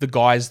the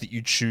guys that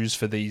you choose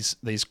for these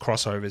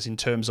crossovers in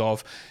terms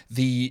of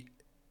the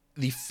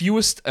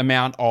fewest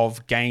amount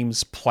of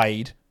games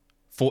played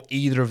for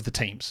either of the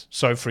teams.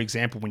 So, for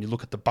example, when you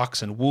look at the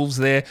Bucks and Wolves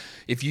there,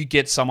 if you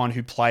get someone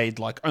who played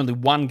like only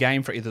one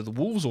game for either the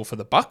Wolves or for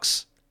the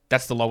Bucks,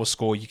 that's the lowest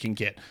score you can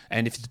get.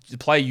 And if the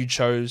player you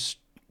chose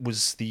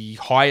was the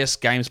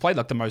highest games played,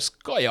 like the most,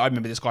 I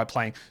remember this guy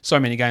playing so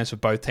many games for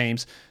both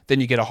teams, then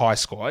you get a high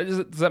score.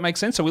 Does that make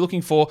sense? So we're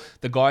looking for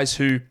the guys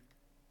who,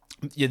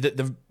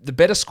 the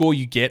better score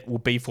you get will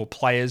be for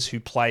players who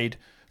played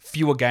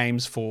fewer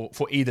games for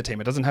either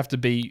team. It doesn't have to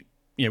be,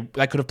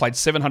 they could have played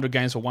 700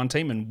 games for one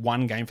team and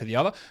one game for the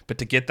other, but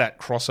to get that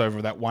crossover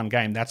of that one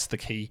game, that's the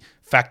key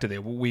factor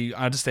there. We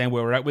understand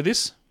where we're at with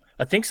this?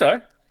 I think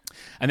so.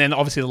 And then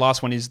obviously the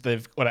last one is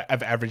they've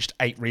averaged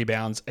 8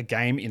 rebounds a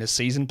game in a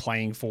season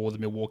playing for the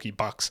Milwaukee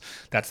Bucks.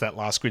 That's that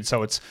last grid.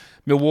 So it's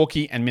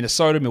Milwaukee and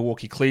Minnesota,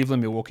 Milwaukee,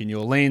 Cleveland, Milwaukee, New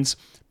Orleans,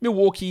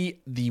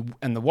 Milwaukee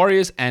and the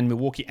Warriors, and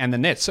Milwaukee and the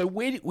Nets. So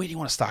where do you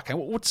want to start?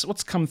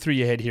 What's come through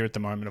your head here at the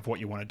moment of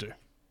what you want to do?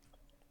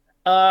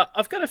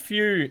 I've got a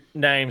few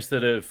names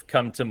that have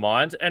come to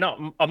mind, and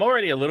I'm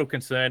already a little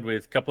concerned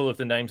with a couple of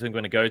the names I'm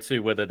going to go to,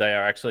 whether they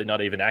are actually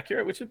not even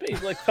accurate, which would be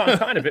like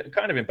kind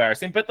of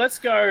embarrassing. But let's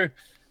go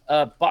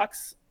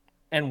Bucks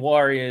and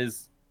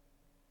Warriors,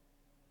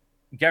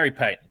 Gary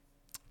Payton.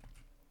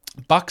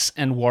 Bucks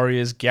and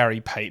Warriors, Gary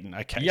Payton.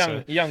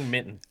 Okay, young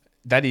mitten.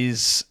 That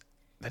is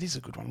a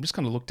good one. I'm just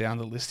going to look down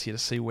the list here to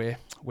see where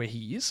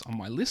he is on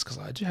my list, because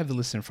I do have the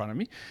list in front of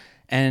me.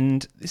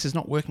 And this is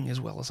not working as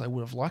well as I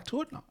would have liked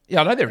to it. No.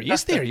 Yeah, no, there he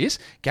is. There he is.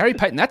 Gary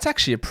Payton. That's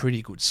actually a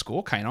pretty good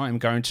score, Kane. I am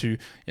going to,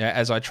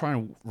 as I try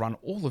and run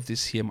all of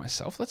this here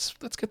myself, let's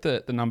get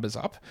the numbers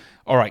up.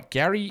 All right,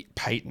 Gary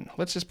Payton.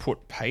 Let's just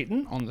put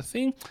Payton on the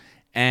thing.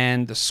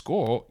 And the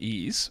score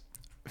is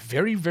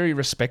very, very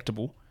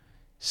respectable.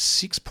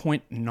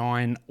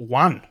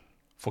 6.91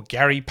 for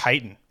Gary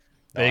Payton.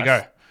 There you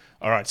go.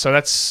 All right, so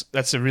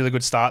that's a really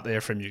good start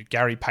there from you,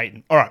 Gary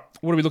Payton. All right,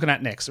 what are we looking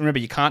at next? Remember,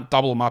 you can't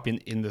double them up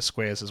in the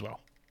squares as well.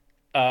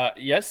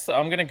 Yes,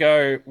 I'm going to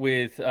go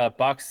with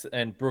Bucks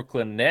and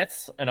Brooklyn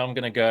Nets, and I'm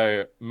going to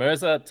go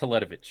Mirza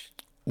Teletovic.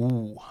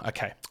 Ooh,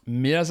 okay.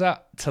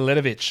 Mirza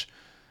Teletovic.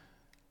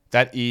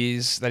 That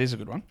is a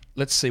good one.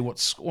 Let's see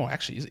what's... Oh,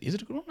 actually, is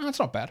it a good one? No, it's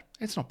not bad.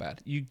 It's not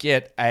bad. You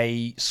get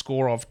a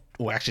score of...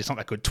 Oh, actually, it's not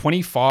that good.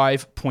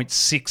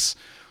 25.6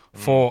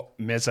 for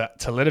Mirza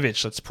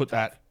Teletovic. Let's put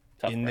that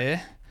in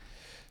there.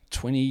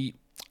 20...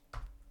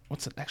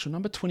 What's the actual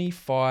number?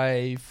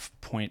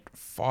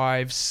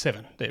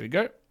 25.57. There we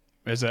go.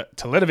 There's a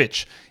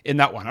Teletovic in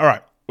that one. All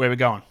right, where are we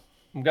going?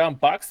 I'm going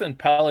Bucks and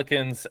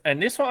Pelicans,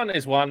 and this one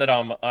is one that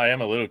I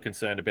am a little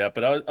concerned about,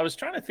 but I was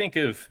trying to think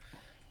of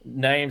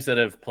names that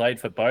have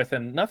played for both,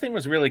 and nothing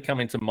was really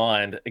coming to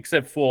mind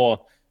except for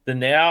the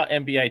now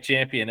NBA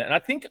champion. And I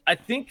think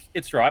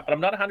it's right, but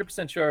I'm not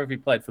 100% sure if he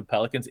played for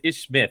Pelicans.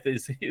 Ish Smith,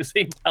 is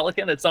he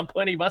Pelican at some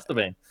point? He must have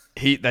been.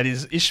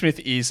 Ish Smith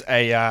is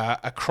a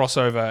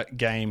crossover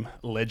game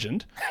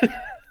legend.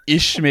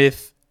 Ish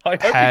Smith I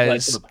hope he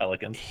played for the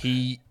Pelicans.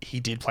 He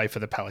did play for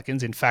the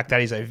Pelicans. In fact,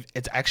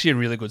 it's actually a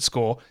really good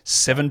score,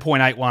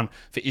 7.81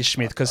 for Ish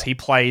Smith, because he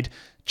played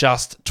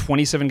just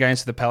 27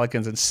 games for the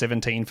Pelicans and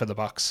 17 for the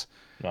Bucks.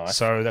 Nice.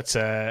 So that's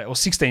or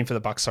 16 for the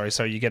Bucks. Sorry.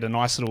 So you get a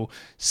nice little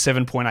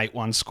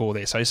 7.81 score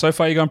there. So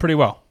far you're going pretty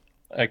well.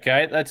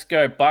 Okay, let's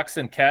go Bucks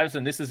and Cavs,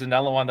 and this is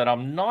another one that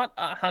I'm not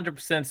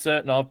 100%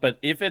 certain of, but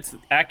if it's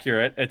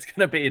accurate, it's going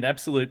to be an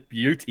absolute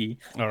beauty.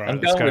 All right, I'm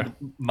going with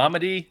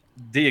Mamadi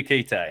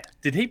Diakite.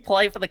 Did he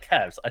play for the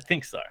Cavs? I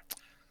think so.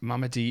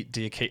 Mamadi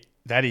Diakite.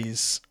 That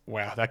is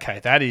wow.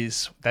 Okay, that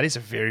is a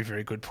very,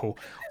 very good pull.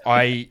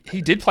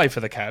 He did play for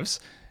the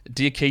Cavs.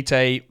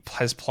 Diakite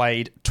has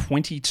played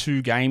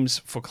 22 games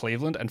for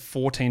Cleveland and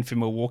 14 for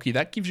Milwaukee.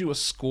 That gives you a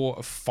score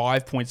of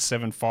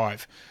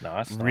 5.75.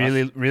 Nice.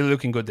 Really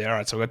looking good there. All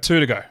right, so we've got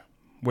 2 to go.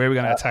 Where are we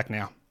going to attack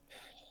now?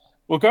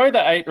 We'll go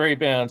the 8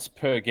 rebounds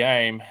per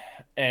game.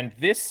 And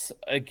this,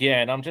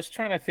 again, I'm just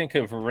trying to think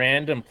of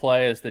random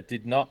players that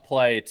did not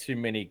play too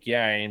many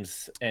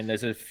games. And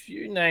there's a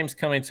few names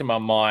coming to my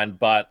mind,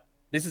 but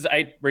this is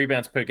 8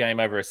 rebounds per game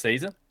over a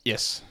season.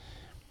 Yes.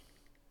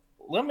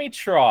 Let me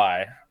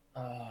try...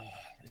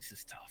 this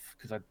is tough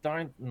because I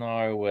don't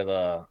know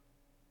whether...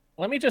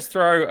 Let me just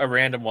throw a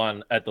random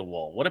one at the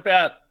wall. What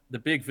about the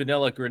big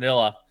vanilla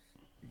gorilla?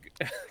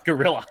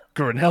 Joel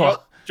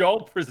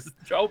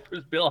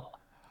Prisbilla.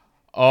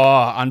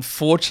 Oh,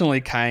 unfortunately,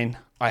 Kane,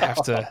 I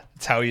have to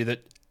tell you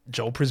that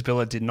Joel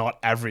Prisbilla did not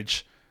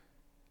average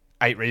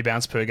 8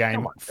 rebounds per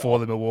game for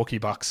the Milwaukee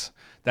Bucks.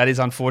 That is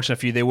unfortunate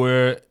for you. There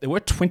were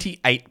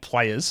 28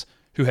 players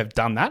who have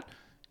done that.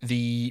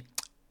 The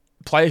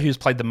player who's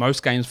played the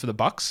most games for the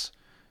Bucks,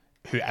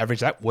 who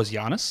averaged that, was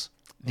Giannis.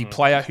 The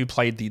player who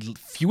played the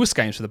fewest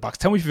games for the Bucks.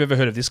 Tell me if you've ever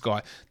heard of this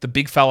guy, the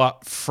big fella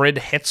Fred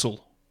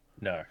Hetzel.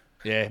 No.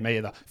 Yeah, me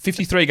either.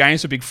 53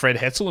 games for big Fred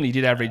Hetzel, and he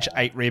did average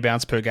 8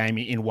 rebounds per game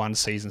in one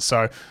season.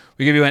 So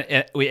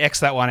we X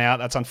that one out.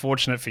 That's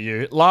unfortunate for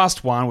you.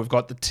 Last one, we've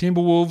got the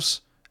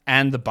Timberwolves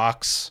and the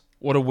Bucks.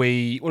 What are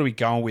we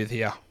going with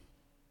here?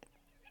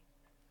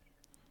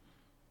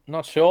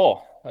 Not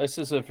sure. This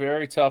is a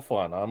very tough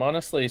one. I'm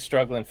honestly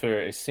struggling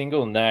for a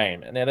single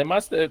name. Now there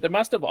must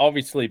have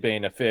obviously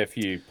been a fair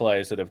few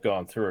players that have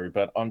gone through,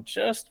 but I'm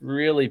just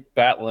really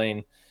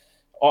battling.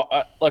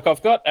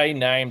 I've got a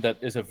name that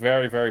is a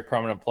very, very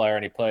prominent player,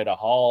 and he played a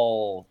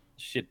whole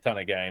shit ton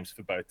of games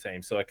for both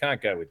teams, so I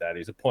can't go with that.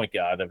 He's a point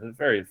guard, a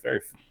very, very,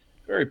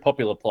 very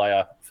popular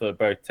player for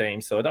both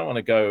teams, so I don't want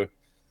to go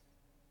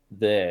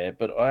there.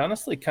 But I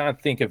honestly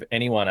can't think of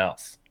anyone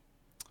else.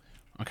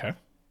 Okay.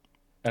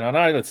 And I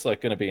know that's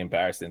going to be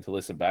embarrassing to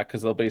listen back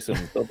because there'll be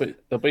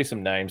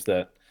some names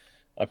that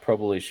I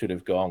probably should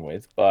have gone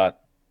with,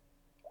 but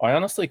I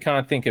honestly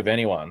can't think of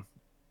anyone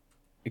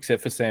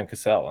except for Sam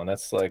Cassell, and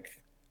that's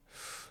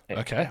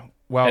okay.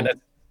 Well,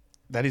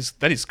 that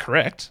is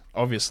correct.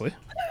 Obviously,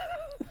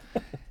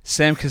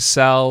 Sam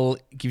Cassell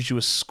gives you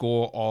a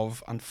score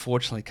of,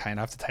 unfortunately, Kane,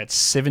 I have to take it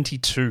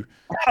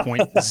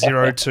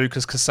 72.02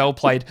 because Cassell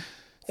played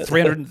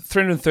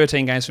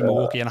 313 games for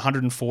Milwaukee and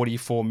 140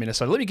 for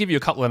Minnesota. Let me give you a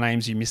couple of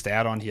names you missed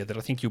out on here that I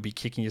think you'll be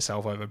kicking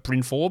yourself over.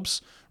 Bryn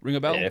Forbes, ring a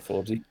bell? Yeah,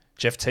 Forbesy.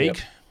 Jeff Teague.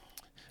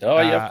 Yep. Oh,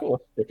 yeah, of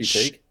course. Jeffy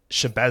Teague.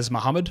 Shabazz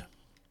Muhammad.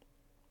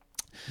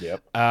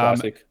 Yep,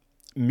 classic.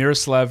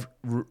 Miroslav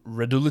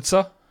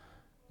Radulica.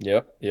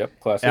 Yep,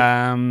 classic.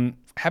 How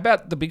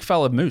about the big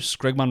fella Moose,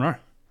 Greg Monroe?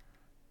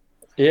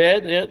 Yeah,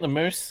 the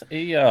Moose.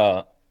 He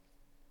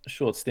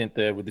short stint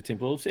there with the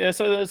Timberwolves. Yeah,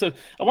 so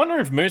I wonder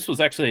if Moose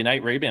was actually an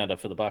 8 rebounder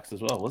for the Bucks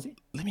as well, was he?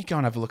 Let me go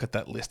and have a look at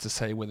that list to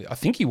say whether I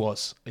think he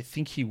was.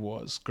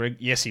 Greg,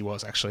 yes, he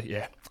was actually.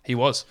 Yeah, he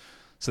was.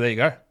 So there you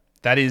go.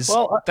 That is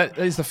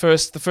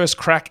the first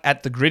crack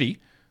at the gritty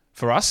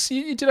for us.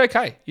 You did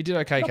okay.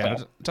 Ken. I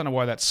don't know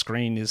why that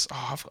screen is.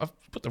 I've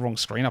put the wrong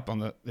screen up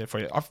on there for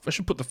you. I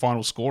should put the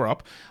final score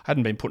up. I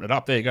hadn't been putting it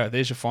up. There you go.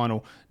 There's your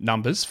final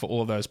numbers for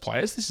all of those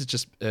players. This is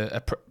just a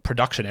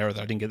production error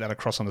that I didn't get that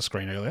across on the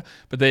screen earlier.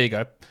 But there you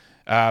go.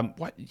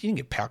 What, you didn't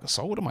get Pau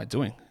Gasol? What am I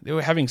doing? They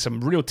were having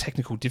some real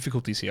technical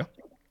difficulties here.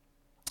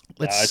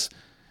 That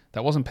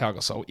wasn't Pau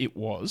Gasol. It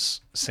was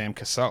Sam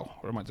Cassell.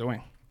 What am I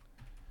doing?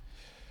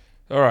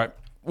 All right.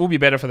 We'll be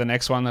better for the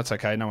next one. That's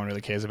okay. No one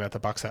really cares about the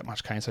Bucks that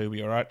much, Kane, so you'll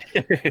be all right.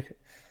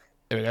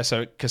 There we go.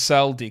 So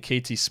Cassell,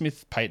 Diakite,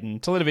 Smith, Payton,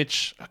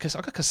 Teletovic. I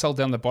got Cassell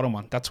down the bottom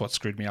one. That's what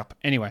screwed me up.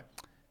 Anyway.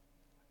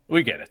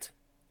 We get it.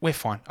 We're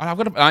fine. I've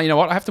got to, you know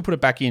what? I have to put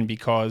it back in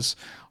because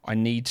I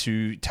need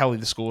to tally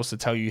the scores to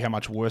tell you how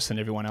much worse than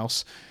everyone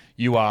else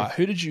you are.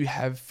 Who did you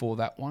have for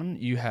that one?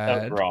 You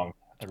had... Wrong.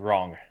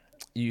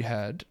 You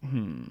had...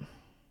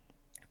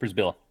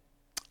 Brisbilla.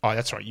 Oh,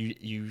 that's right.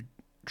 You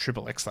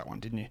triple X that one,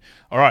 didn't you?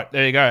 All right,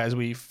 there you go, as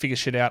we figure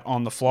shit out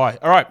on the fly.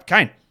 All right,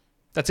 Kane,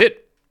 that's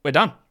it. We're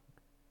done.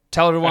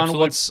 Tell everyone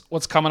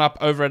what's coming up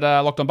over at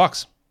Locked On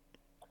Bucks.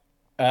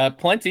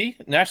 Plenty.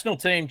 National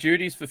team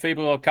duties for FIBA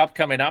World Cup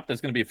coming up. There's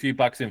going to be a few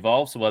Bucks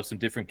involved, so we'll have some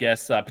different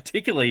guests,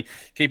 particularly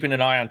keeping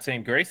an eye on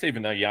Team Greece,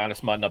 even though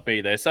Giannis might not be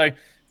there. So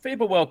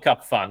FIBA World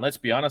Cup fun. Let's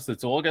be honest,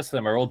 it's August,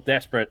 and we're all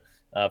desperate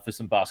for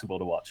some basketball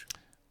to watch.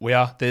 We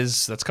are.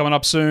 That's coming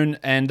up soon,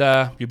 and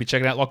you'll be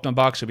checking out Locked On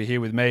Bucks. You'll be here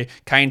with me.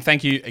 Kane,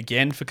 thank you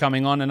again for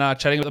coming on and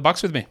chatting with the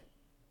Bucks with me.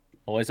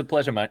 Always a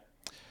pleasure, mate.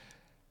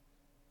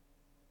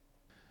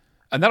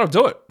 And that'll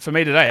do it for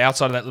me today.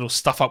 Outside of that little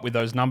stuff up with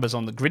those numbers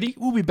on the gritty,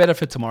 we'll be better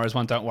for tomorrow's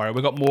one, don't worry.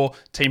 We've got more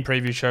team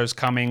preview shows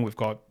coming. We've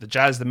got the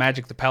Jazz, the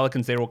Magic, the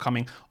Pelicans. They're all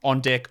coming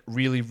on deck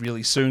really,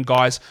 really soon,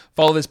 guys.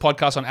 Follow this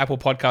podcast on Apple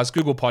Podcasts,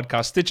 Google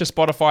Podcasts, Stitcher,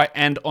 Spotify,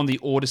 and on the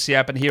Odyssey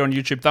app. And here on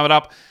YouTube, thumb it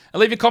up. And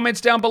leave your comments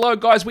down below.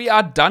 Guys, we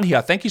are done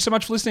here. Thank you so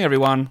much for listening,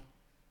 everyone.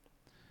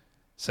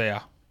 See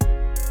ya.